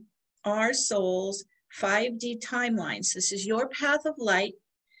onto our soul's 5D timelines. This is your path of light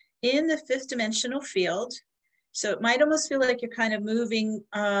in the 5th dimensional field. So it might almost feel like you're kind of moving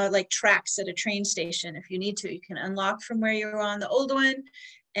like tracks at a train station. If you need to, you can unlock from where you're on the old one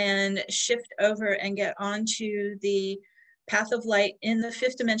and shift over and get onto the path of light in the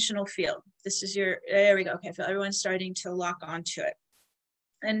 5th dimensional field. This is there we go. Okay, I feel everyone's starting to lock onto it.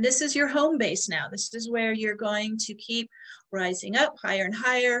 And this is your home base now. This is where you're going to keep rising up higher and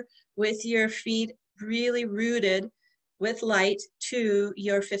higher with your feet really rooted with light to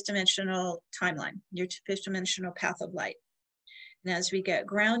your fifth dimensional timeline, your fifth dimensional path of light. And as we get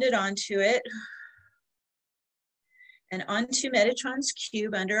grounded onto it and onto Metatron's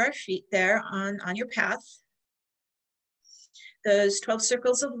cube under our feet there on your path, those 12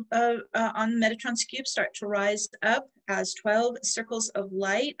 circles on Metatron's cube start to rise up as 12 circles of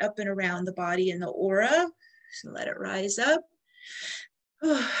light up and around the body and the aura. So let it rise up.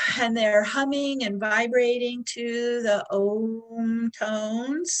 And they're humming and vibrating to the Om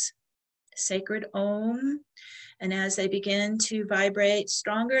tones, sacred Om. And as they begin to vibrate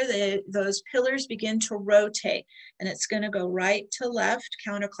stronger, those pillars begin to rotate. And it's going to go right to left,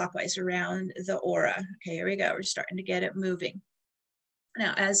 counterclockwise around the aura. Okay, here we go. We're starting to get it moving.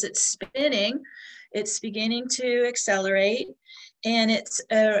 Now, as it's spinning, it's beginning to accelerate. And it's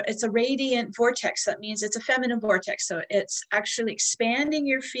a radiant vortex. That means it's a feminine vortex. So it's actually expanding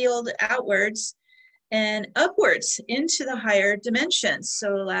your field outwards and upwards into the higher dimensions.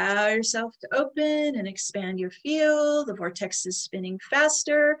 So allow yourself to open and expand your field. The vortex is spinning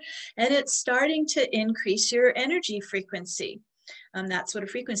faster, and it's starting to increase your energy frequency. That's what a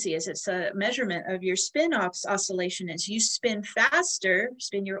frequency is. It's a measurement of your spin oscillation. As you spin faster,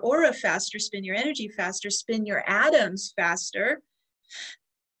 spin your aura faster, spin your energy faster, spin your atoms faster,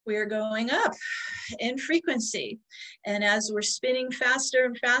 we're going up in frequency. And as we're spinning faster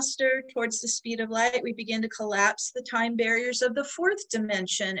and faster towards the speed of light, we begin to collapse the time barriers of the fourth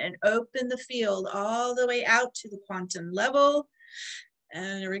dimension and open the field all the way out to the quantum level.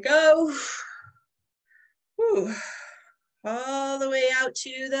 And there we go. Whew. All the way out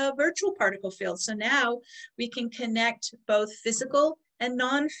to the virtual particle field. So now we can connect both physical and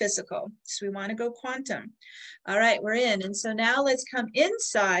non-physical. So we want to go quantum. All right, we're in. And so now let's come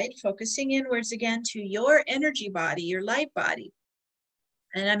inside, focusing inwards again to your energy body, your light body.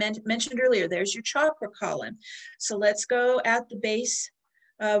 And I mentioned earlier, there's your chakra column. So let's go at the base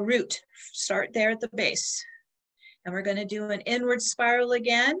root. Start there at the base. And we're going to do an inward spiral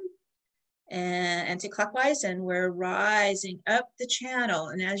again, and anti-clockwise, and we're rising up the channel.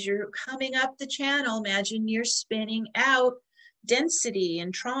 And as you're coming up the channel, imagine you're spinning out density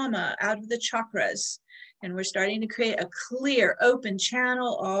and trauma out of the chakras. And we're starting to create a clear, open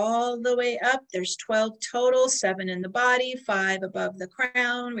channel all the way up. There's 12 total, 7 in the body, 5 above the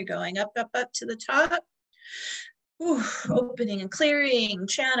crown. We're going up, up, up to the top. Ooh, opening and clearing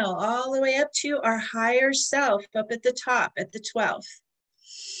channel all the way up to our higher self up at the top, at the 12th.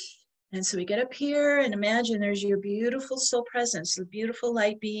 And so we get up here and imagine there's your beautiful soul presence, the beautiful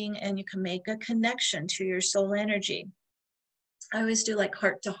light being, and you can make a connection to your soul energy. I always do like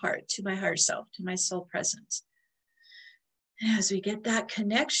heart to heart, to my higher self, to my soul presence. And as we get that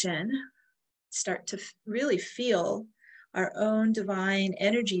connection, start to really feel our own divine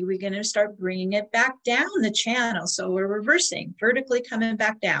energy, we're going to start bringing it back down the channel. So we're reversing, vertically coming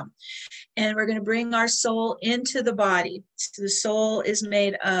back down. And we're going to bring our soul into the body. So the soul is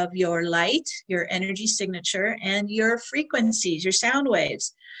made of your light, your energy signature, and your frequencies, your sound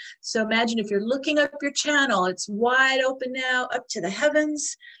waves. So imagine if you're looking up your channel, it's wide open now, up to the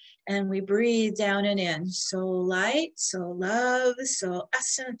heavens. And we breathe down and in. Soul light, soul love, soul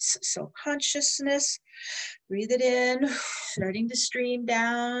essence, soul consciousness. Breathe it in, starting to stream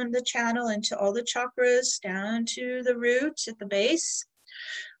down the channel into all the chakras, down to the root at the base.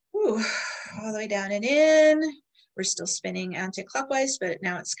 Whew, all the way down and in. We're still spinning anti-clockwise, but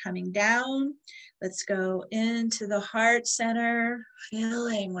now it's coming down. Let's go into the heart center,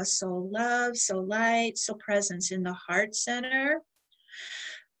 filling with soul love, soul light, soul presence in the heart center.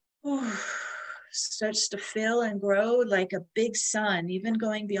 Ooh, starts to fill and grow like a big sun, even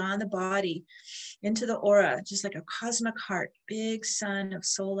going beyond the body into the aura, just like a cosmic heart, big sun of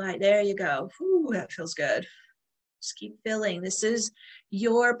soul light. There you go. Ooh, that feels good. Just keep filling. This is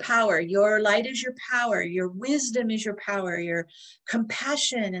your power. Your light is your power. Your wisdom is your power. Your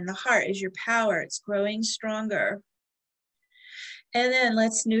compassion in the heart is your power. It's growing stronger. And then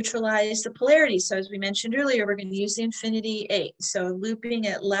let's neutralize the polarity. So as we mentioned earlier, we're going to use the infinity 8. So looping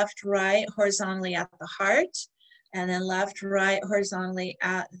it left, right, horizontally at the heart, and then left, right, horizontally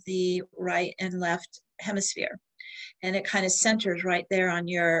at the right and left hemisphere. And it kind of centers right there on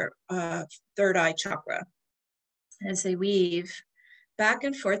your third eye chakra. As they weave back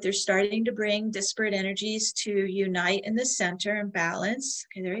and forth, they're starting to bring disparate energies to unite in the center and balance.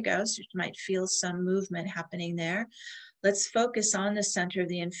 Okay, there you go. So you might feel some movement happening there. Let's focus on the center of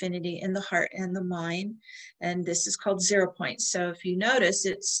the infinity in the heart and the mind. And this is called 0 point. So if you notice,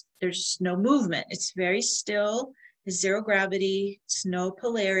 there's no movement. It's very still. It's zero gravity. It's no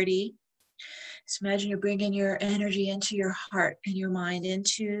polarity. So imagine you're bringing your energy into your heart and your mind,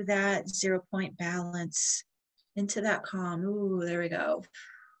 into that 0 point balance, into that calm. Ooh, there we go.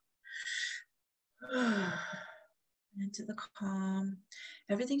 Into the calm.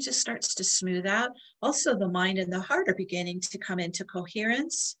 Everything just starts to smooth out. Also, the mind and the heart are beginning to come into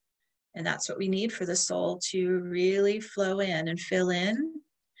coherence. And that's what we need for the soul to really flow in and fill in.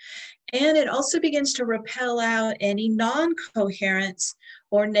 And it also begins to repel out any non-coherence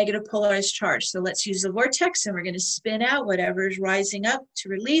or negative polarized charge. So let's use the vortex, and we're going to spin out whatever is rising up to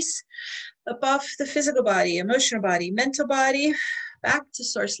release up off the physical body, emotional body, mental body, back to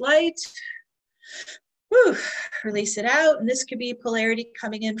source light. Whew, release it out. And this could be polarity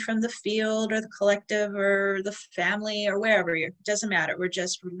coming in from the field or the collective or the family or wherever. It doesn't matter. We're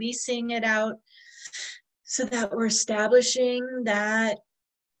just releasing it out so that we're establishing that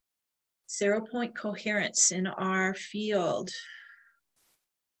 0 point coherence in our field.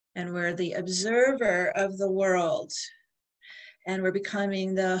 And we're the observer of the world. And we're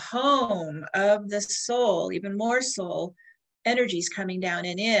becoming the home of the soul, even more soul energies coming down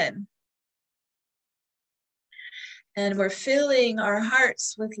and in. And we're filling our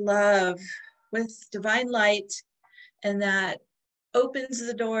hearts with love, with divine light, and that opens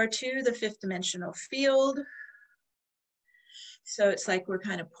the door to the fifth dimensional field. So it's like we're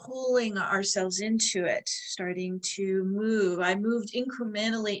kind of pulling ourselves into it, starting to move. I moved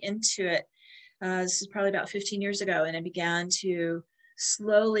incrementally into it. This is probably about 15 years ago, and I began to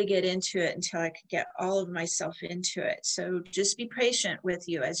slowly get into it until I could get all of myself into it. So just be patient with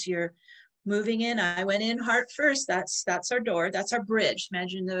you as you're moving in. I went in heart first. That's our door. That's our bridge.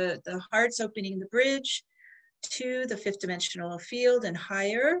 Imagine the heart's opening the bridge to the fifth dimensional field and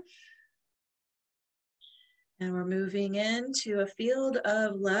higher. And we're moving into a field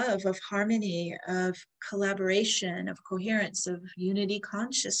of love, of harmony, of collaboration, of coherence, of unity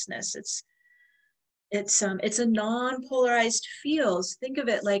consciousness. It's a non-polarized field. Think of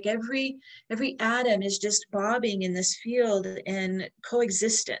it like every atom is just bobbing in this field in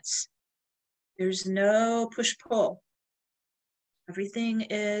coexistence. There's no push-pull. Everything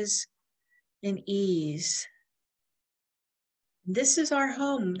is in ease. This is our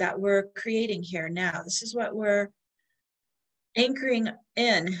home that we're creating here now. This is what we're anchoring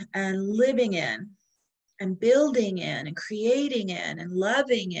in and living in and building in and creating in and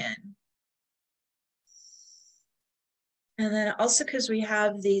loving in. And then also, because we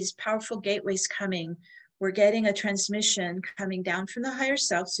have these powerful gateways coming, we're getting a transmission coming down from the higher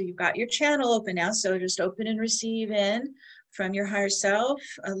self. So you've got your channel open now. So just open and receive in from your higher self,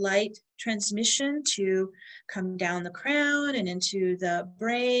 a light transmission to come down the crown and into the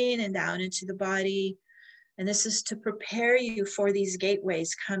brain and down into the body. And this is to prepare you for these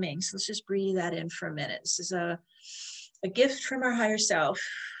gateways coming. So let's just breathe that in for a minute. This is a gift from our higher self.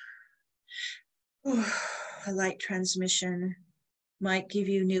 A light transmission might give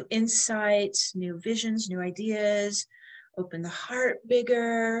you new insights, new visions, new ideas, open the heart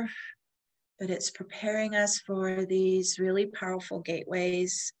bigger, but it's preparing us for these really powerful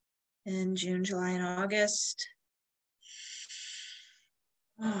gateways in June, July, and August.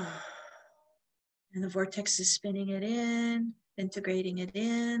 And the vortex is spinning it in, integrating it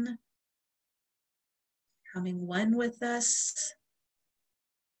in, becoming one with us.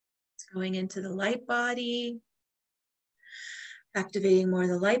 It's going into the light body, activating more of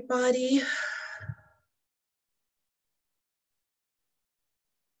the light body.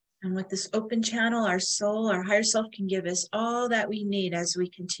 And with this open channel, our soul, our higher self can give us all that we need as we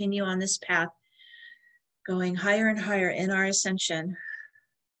continue on this path, going higher and higher in our ascension.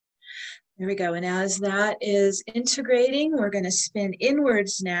 There we go. And as that is integrating, we're going to spin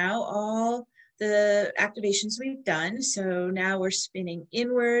inwards now, all the activations we've done. So now we're spinning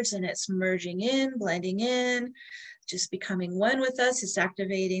inwards and it's merging in, blending in, just becoming one with us. It's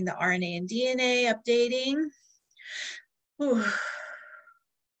activating the RNA and DNA, updating. Whew.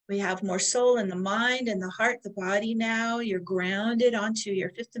 We have more soul in the mind and the heart, the body now. You're grounded onto your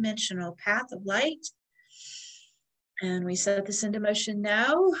fifth dimensional path of light. And we set this into motion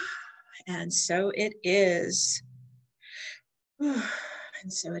now. And so it is. And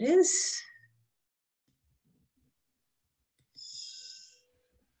so it is.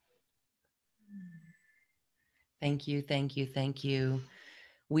 Thank you, thank you, thank you.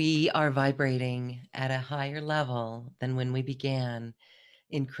 We are vibrating at a higher level than when we began.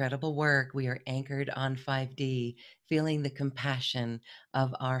 Incredible work. We are anchored on 5D, feeling the compassion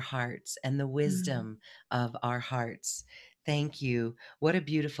of our hearts and the wisdom of our hearts. Thank you. What a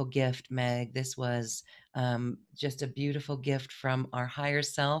beautiful gift, Meg. This was just a beautiful gift from our higher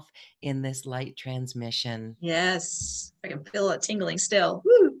self in this light transmission. Yes, I can feel it tingling still.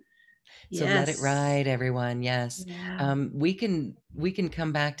 Woo! So let it Yes. ride, everyone. Yes. Yeah. We can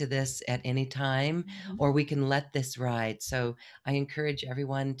come back to this at any time, Mhm. or we can let this ride. So I encourage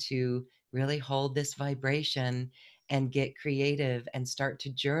everyone to really hold this vibration and get creative and start to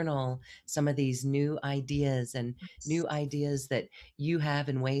journal some of these new ideas and new ideas that you have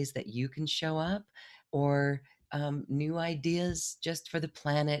in ways that you can show up, or new ideas just for the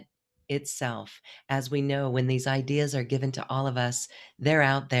planet itself. As we know, when these ideas are given to all of us, they're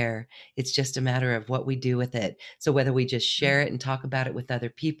out there. It's just a matter of what we do with it. So whether we just share it and talk about it with other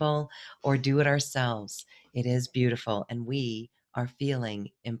people or do it ourselves, it is beautiful and we are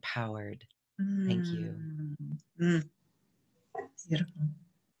feeling empowered. Thank you. Mm. Mm. Beautiful. Mm.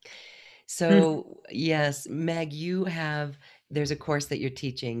 So, yes, Meg, there's a course that you're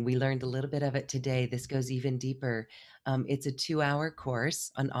teaching. We learned a little bit of it today. This goes even deeper. It's a 2-hour course,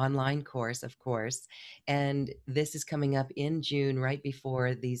 an online course, of course. And this is coming up in June, right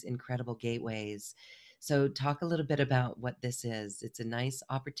before these incredible gateways. So, talk a little bit about what this is. It's a nice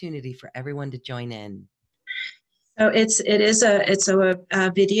opportunity for everyone to join in. So it's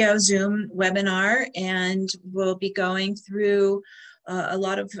a video Zoom webinar, and we'll be going through a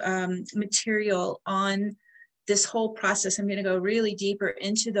lot of material on this whole process. I'm going to go really deeper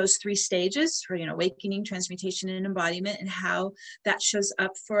into those 3 stages for, awakening, transmutation, and embodiment, and how that shows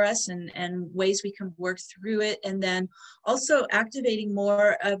up for us, and ways we can work through it. And then also activating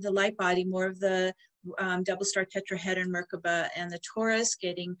more of the light body, more of the double star tetrahedron Merkaba and the Taurus,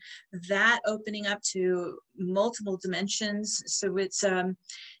 getting that opening up to multiple dimensions. So it's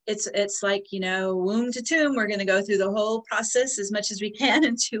like, womb to tomb. We're going to go through the whole process as much as we can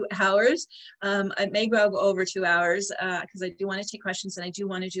in 2 hours. It may go over 2 hours because I do want to take questions, and I do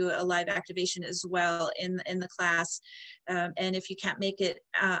want to do a live activation as well in the class. And if you can't make it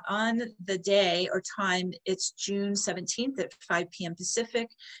on the day or time, it's June 17th at 5 p.m. Pacific.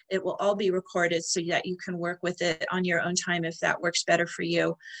 It will all be recorded so that you can work with it on your own time if that works better for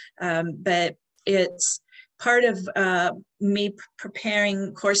you. But it's part of me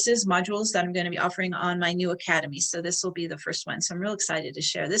preparing courses, modules that I'm going to be offering on my new academy. So this will be the first one. So I'm real excited to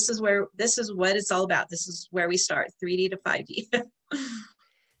share. This is what it's all about. This is where we start, 3D to 5D.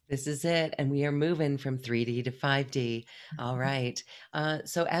 This is it. And we are moving from 3D to 5D. All right.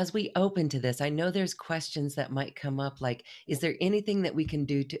 So, as we open to this, I know there's questions that might come up like, is there anything that we can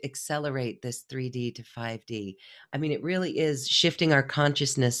do to accelerate this 3D to 5D? I mean, it really is shifting our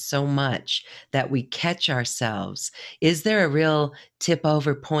consciousness so much that we catch ourselves. Is there a real tip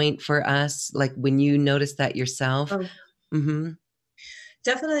over point for us? Like when you notice that yourself? Oh, Mm-hmm.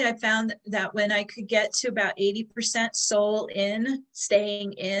 definitely. I found that when I could get to about 80% soul in,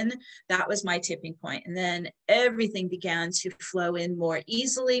 staying in, that was my tipping point. And then everything began to flow in more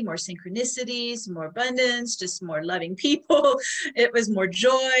easily, more synchronicities, more abundance, just more loving people. It was more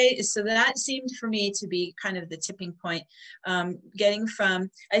joy. So that seemed for me to be kind of the tipping point. Getting from,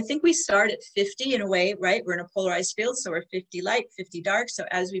 I think we start at 50 in a way, right? We're in a polarized field. So we're 50 light, 50 dark. So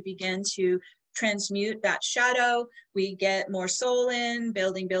as we begin to transmute that shadow, we get more soul in,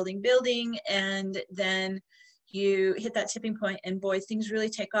 building, and then you hit that tipping point, and boy, things really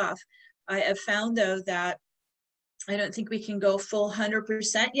take off. I have found though that I don't think we can go full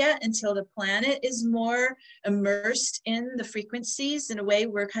 100% yet until the planet is more immersed in the frequencies. In a way,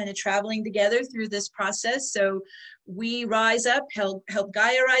 we're kind of traveling together through this process. So we rise up, help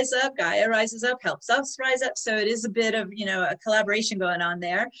Gaia rise up, Gaia rises up, helps us rise up. So it is a bit of, a collaboration going on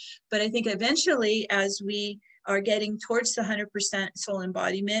there. But I think eventually, as we are getting towards the 100% soul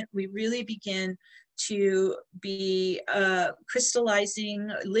embodiment, we really begin to be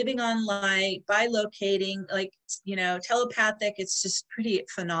crystallizing, living on light, bilocating, like, telepathic. It's just pretty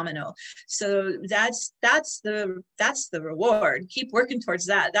phenomenal. So that's the reward. Keep working towards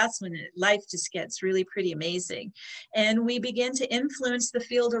that. That's when life just gets really pretty amazing. And we begin to influence the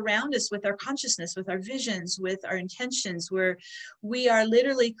field around us with our consciousness, with our visions, with our intentions, where we are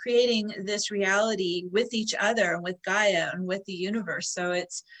literally creating this reality with each other and with Gaia and with the universe. So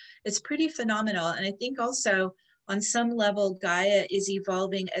it's pretty phenomenal. And I think also on some level, Gaia is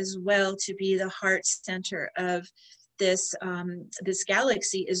evolving as well to be the heart center of this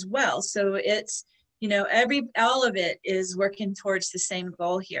galaxy as well. So it's, all of it is working towards the same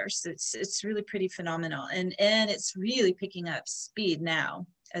goal here. So it's really pretty phenomenal. And it's really picking up speed now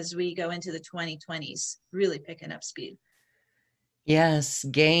as we go into the 2020s, really picking up speed. Yes,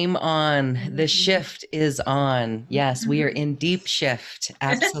 game on. The Mhm. shift is on. Yes, we are Mhm. in deep shift.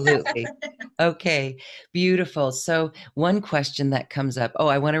 Absolutely. Okay, beautiful. So, one question that comes up. Oh,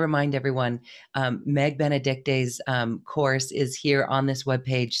 I want to remind everyone, Meg Benedicte's course is here on this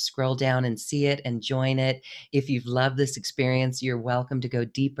webpage. Scroll down and see it and join it. If you've loved this experience, you're welcome to go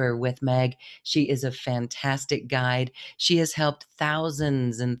deeper with Meg. She is a fantastic guide. She has helped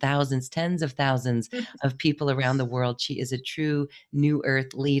thousands and thousands, tens of thousands of people around the world. She is a true New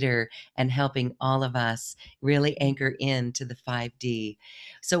Earth leader and helping all of us really anchor into the 5D.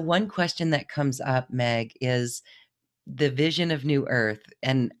 So, one question that comes up, Meg, is the vision of New Earth.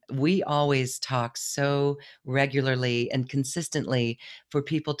 And we always talk so regularly and consistently for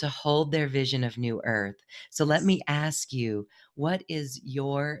people to hold their vision of New Earth. So, let me ask you, what is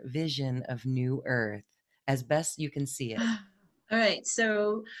your vision of New Earth as best you can see it? All right.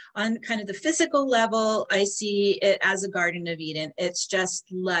 So, on kind of the physical level, I see it as a Garden of Eden. It's just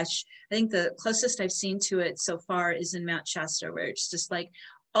lush. I think the closest I've seen to it so far is in Mount Shasta, where it's just like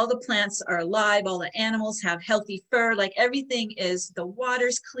all the plants are alive, all the animals have healthy fur, like everything is, the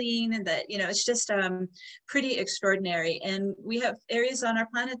water's clean, and that, it's just pretty extraordinary. And we have areas on our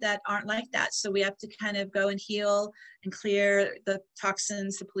planet that aren't like that. So, we have to kind of go and heal and clear the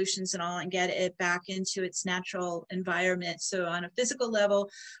toxins, the pollutions, and all, and get it back into its natural environment. So, on a physical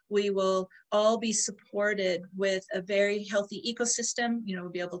level, we will all be supported with a very healthy ecosystem. We'll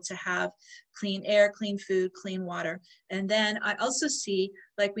be able to have clean air, clean food, clean water. And then I also see,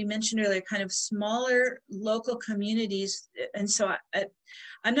 like we mentioned earlier, kind of smaller local communities. And so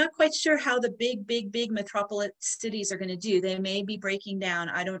I'm not quite sure how the big metropolis cities are going to do. They may be breaking down.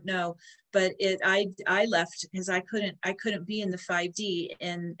 I don't know, but I left because I couldn't be in the 5D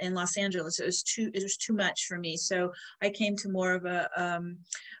in Los Angeles. It was too much for me. So I came to more of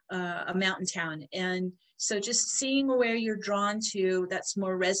a mountain town. And so just seeing where you're drawn to, that's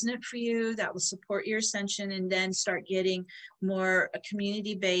more resonant for you, that will support your ascension, and then start getting more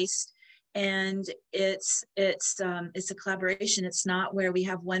community based. And it's a collaboration. It's not where we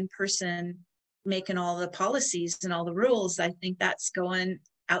have one person making all the policies and all the rules. I think that's going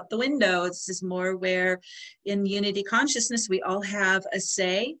out the window. This is more where in unity consciousness we all have a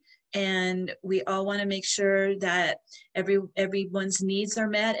say, and we all want to make sure that everyone's needs are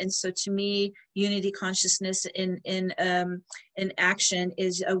met. And so to me, unity consciousness in action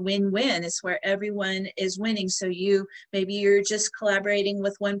is a win-win. It's where everyone is winning. So maybe you're just collaborating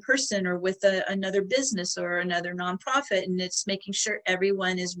with one person or with another business or another nonprofit, and it's making sure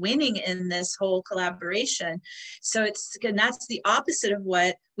everyone is winning in this whole collaboration. So that's the opposite of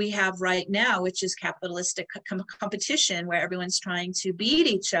what we have right now, which is capitalistic competition, where everyone's trying to beat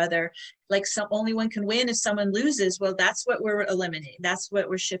each other. Like only one can win if someone loses. Well, that's what we're eliminating. That's what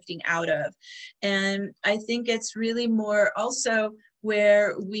we're shifting out of. And I think it's really more also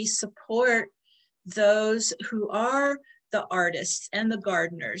where we support those who are the artists and the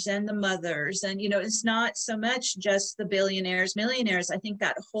gardeners and the mothers. And, it's not so much just the billionaires, millionaires. I think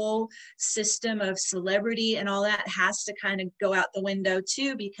that whole system of celebrity and all that has to kind of go out the window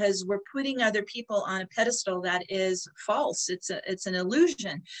too, because we're putting other people on a pedestal that is false. It's an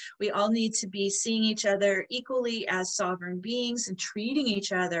illusion. We all need to be seeing each other equally as sovereign beings and treating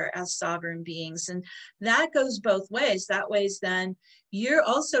each other as sovereign beings. And that goes both ways. That ways then you're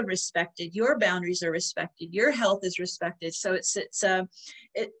also respected, your boundaries are respected, your health is respected. So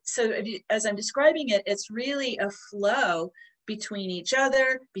as I'm describing it, it's really a flow between each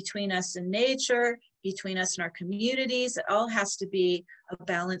other, between us and nature, between us and our communities. It all has to be a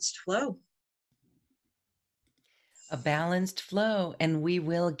balanced flow. A balanced flow, and we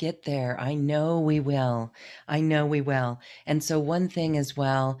will get there. I know we will. I know we will. And so, one thing as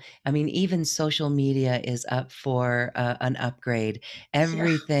well, I mean, even social media is up for an upgrade. Yeah.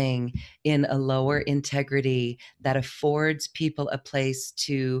 Everything in a lower integrity that affords people a place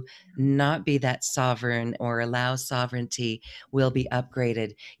to not be that sovereign or allow sovereignty will be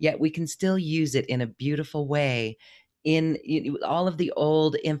upgraded. Yet we can still use it in a beautiful way. All of the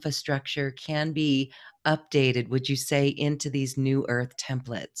old infrastructure can be updated, would you say, into these new earth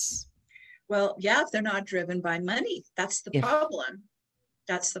templates? Well, yeah, if they're not driven by money, that's the If problem.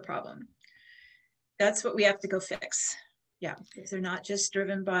 That's the problem. That's what we have to go fix. Yeah, if they're not just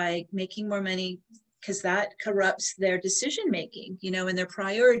driven by making more money, because that corrupts their decision making, and their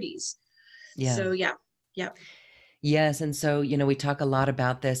priorities. yeah. So yeah. Yes. And so, we talk a lot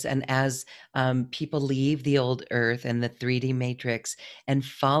about this. And as people leave the old earth and the 3D matrix and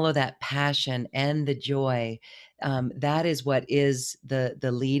follow that passion and the joy, that is what is the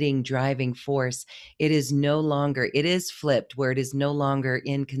leading driving force. It is no longer, it is flipped where it is no longer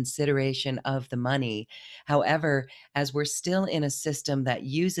in consideration of the money. However, as we're still in a system that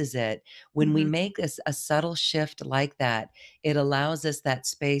uses it, when we Mhm. make a subtle shift like that, it allows us that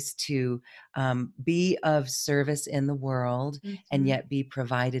space to be of service in the world and Mhm. yet be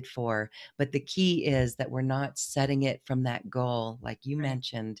provided for. But the key is that we're not setting it from that goal, like you Right.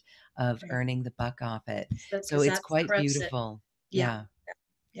 mentioned, of Right. earning the buck off it. So Because it's that quite corrupts it. beautiful. Yeah. Yeah.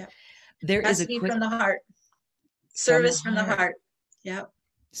 Yeah. There is Has a to be quick from the heart. from the Service from the heart, heart. Yep.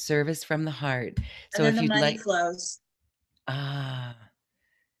 service from the heart. And So then if the you'd money like, flows. ah,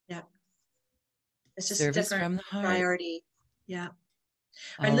 Yeah. It's just a service different from the heart. priority. Yeah.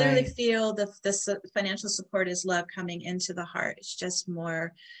 I All literally right. feel the financial support is love coming into the heart. It's just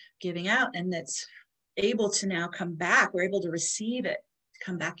more giving out, and it's able to now come back. We're able to receive it,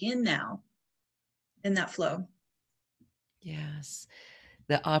 come back in now in that flow. Yes.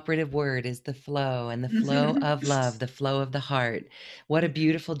 The operative word is the flow and the flow of love, the flow of the heart. What a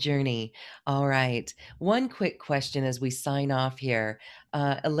beautiful journey. All right. One quick question as we sign off here.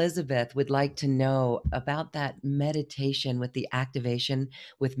 Elizabeth would like to know about that meditation with the activation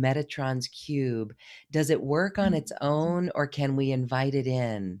with Metatron's cube. Does it work on its own or can we invite it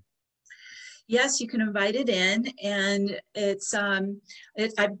in? Yes, you can invite it in, and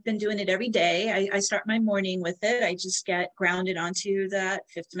I've been doing it every day. I start my morning with it. I just get grounded onto that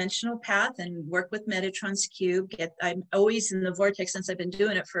fifth dimensional path and work with Metatron's cube. I'm always in the vortex since I've been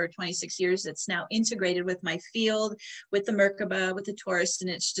doing it for 26 years. It's now integrated with my field, with the Merkaba, with the Taurus, and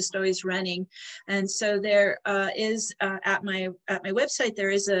it's just always running. And so there is at my website there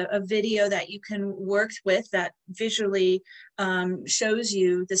is a video that you can work with that visually shows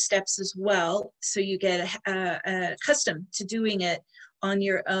you the steps as well. So you get accustomed to doing it on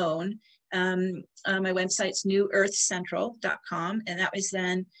your own. My website's newearthcentral.com. And that was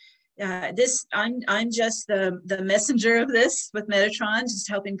then I'm just the messenger of this with Metatron, just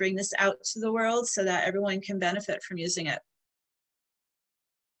helping bring this out to the world so that everyone can benefit from using it.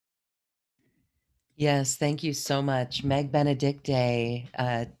 Yes, thank you so much. Meg Benedicte,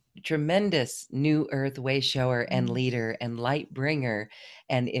 a tremendous new earth wayshower and leader and light bringer.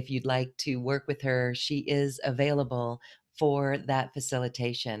 And if you'd like to work with her, she is available for that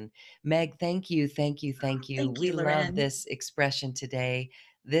facilitation. Meg, thank you, thank you, thank you. Thank We you, love Loren. this expression today.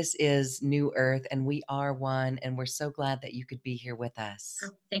 This is New Earth, and we are one, and we're so glad that you could be here with us. Oh,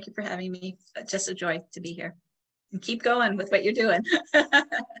 thank you for having me. Just a joy to be here. And keep going with what you're doing.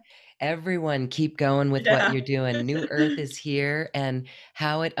 Everyone keep going with what Yeah. you're doing. New Earth is here, and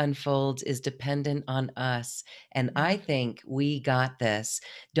how it unfolds is dependent on us. And I Yeah. think we got this.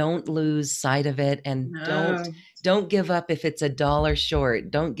 Don't lose sight of it, and No. don't give up if it's a dollar short.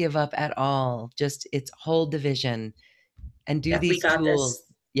 Don't give up at all. Just it's whole division and do Yeah, we these got tools. this.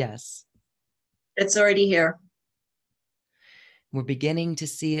 Yes. It's already here. We're beginning to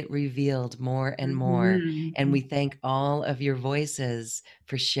see it revealed more and more. And we Mhm. thank all of your voices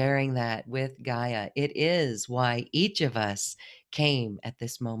for sharing that with Gaia. It is why each of us came at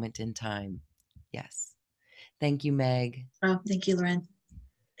this moment in time. Yes. Thank you, Meg. Oh, thank you, Loren. Thank you,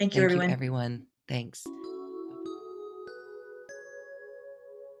 Thank you, everyone. everyone. Thanks.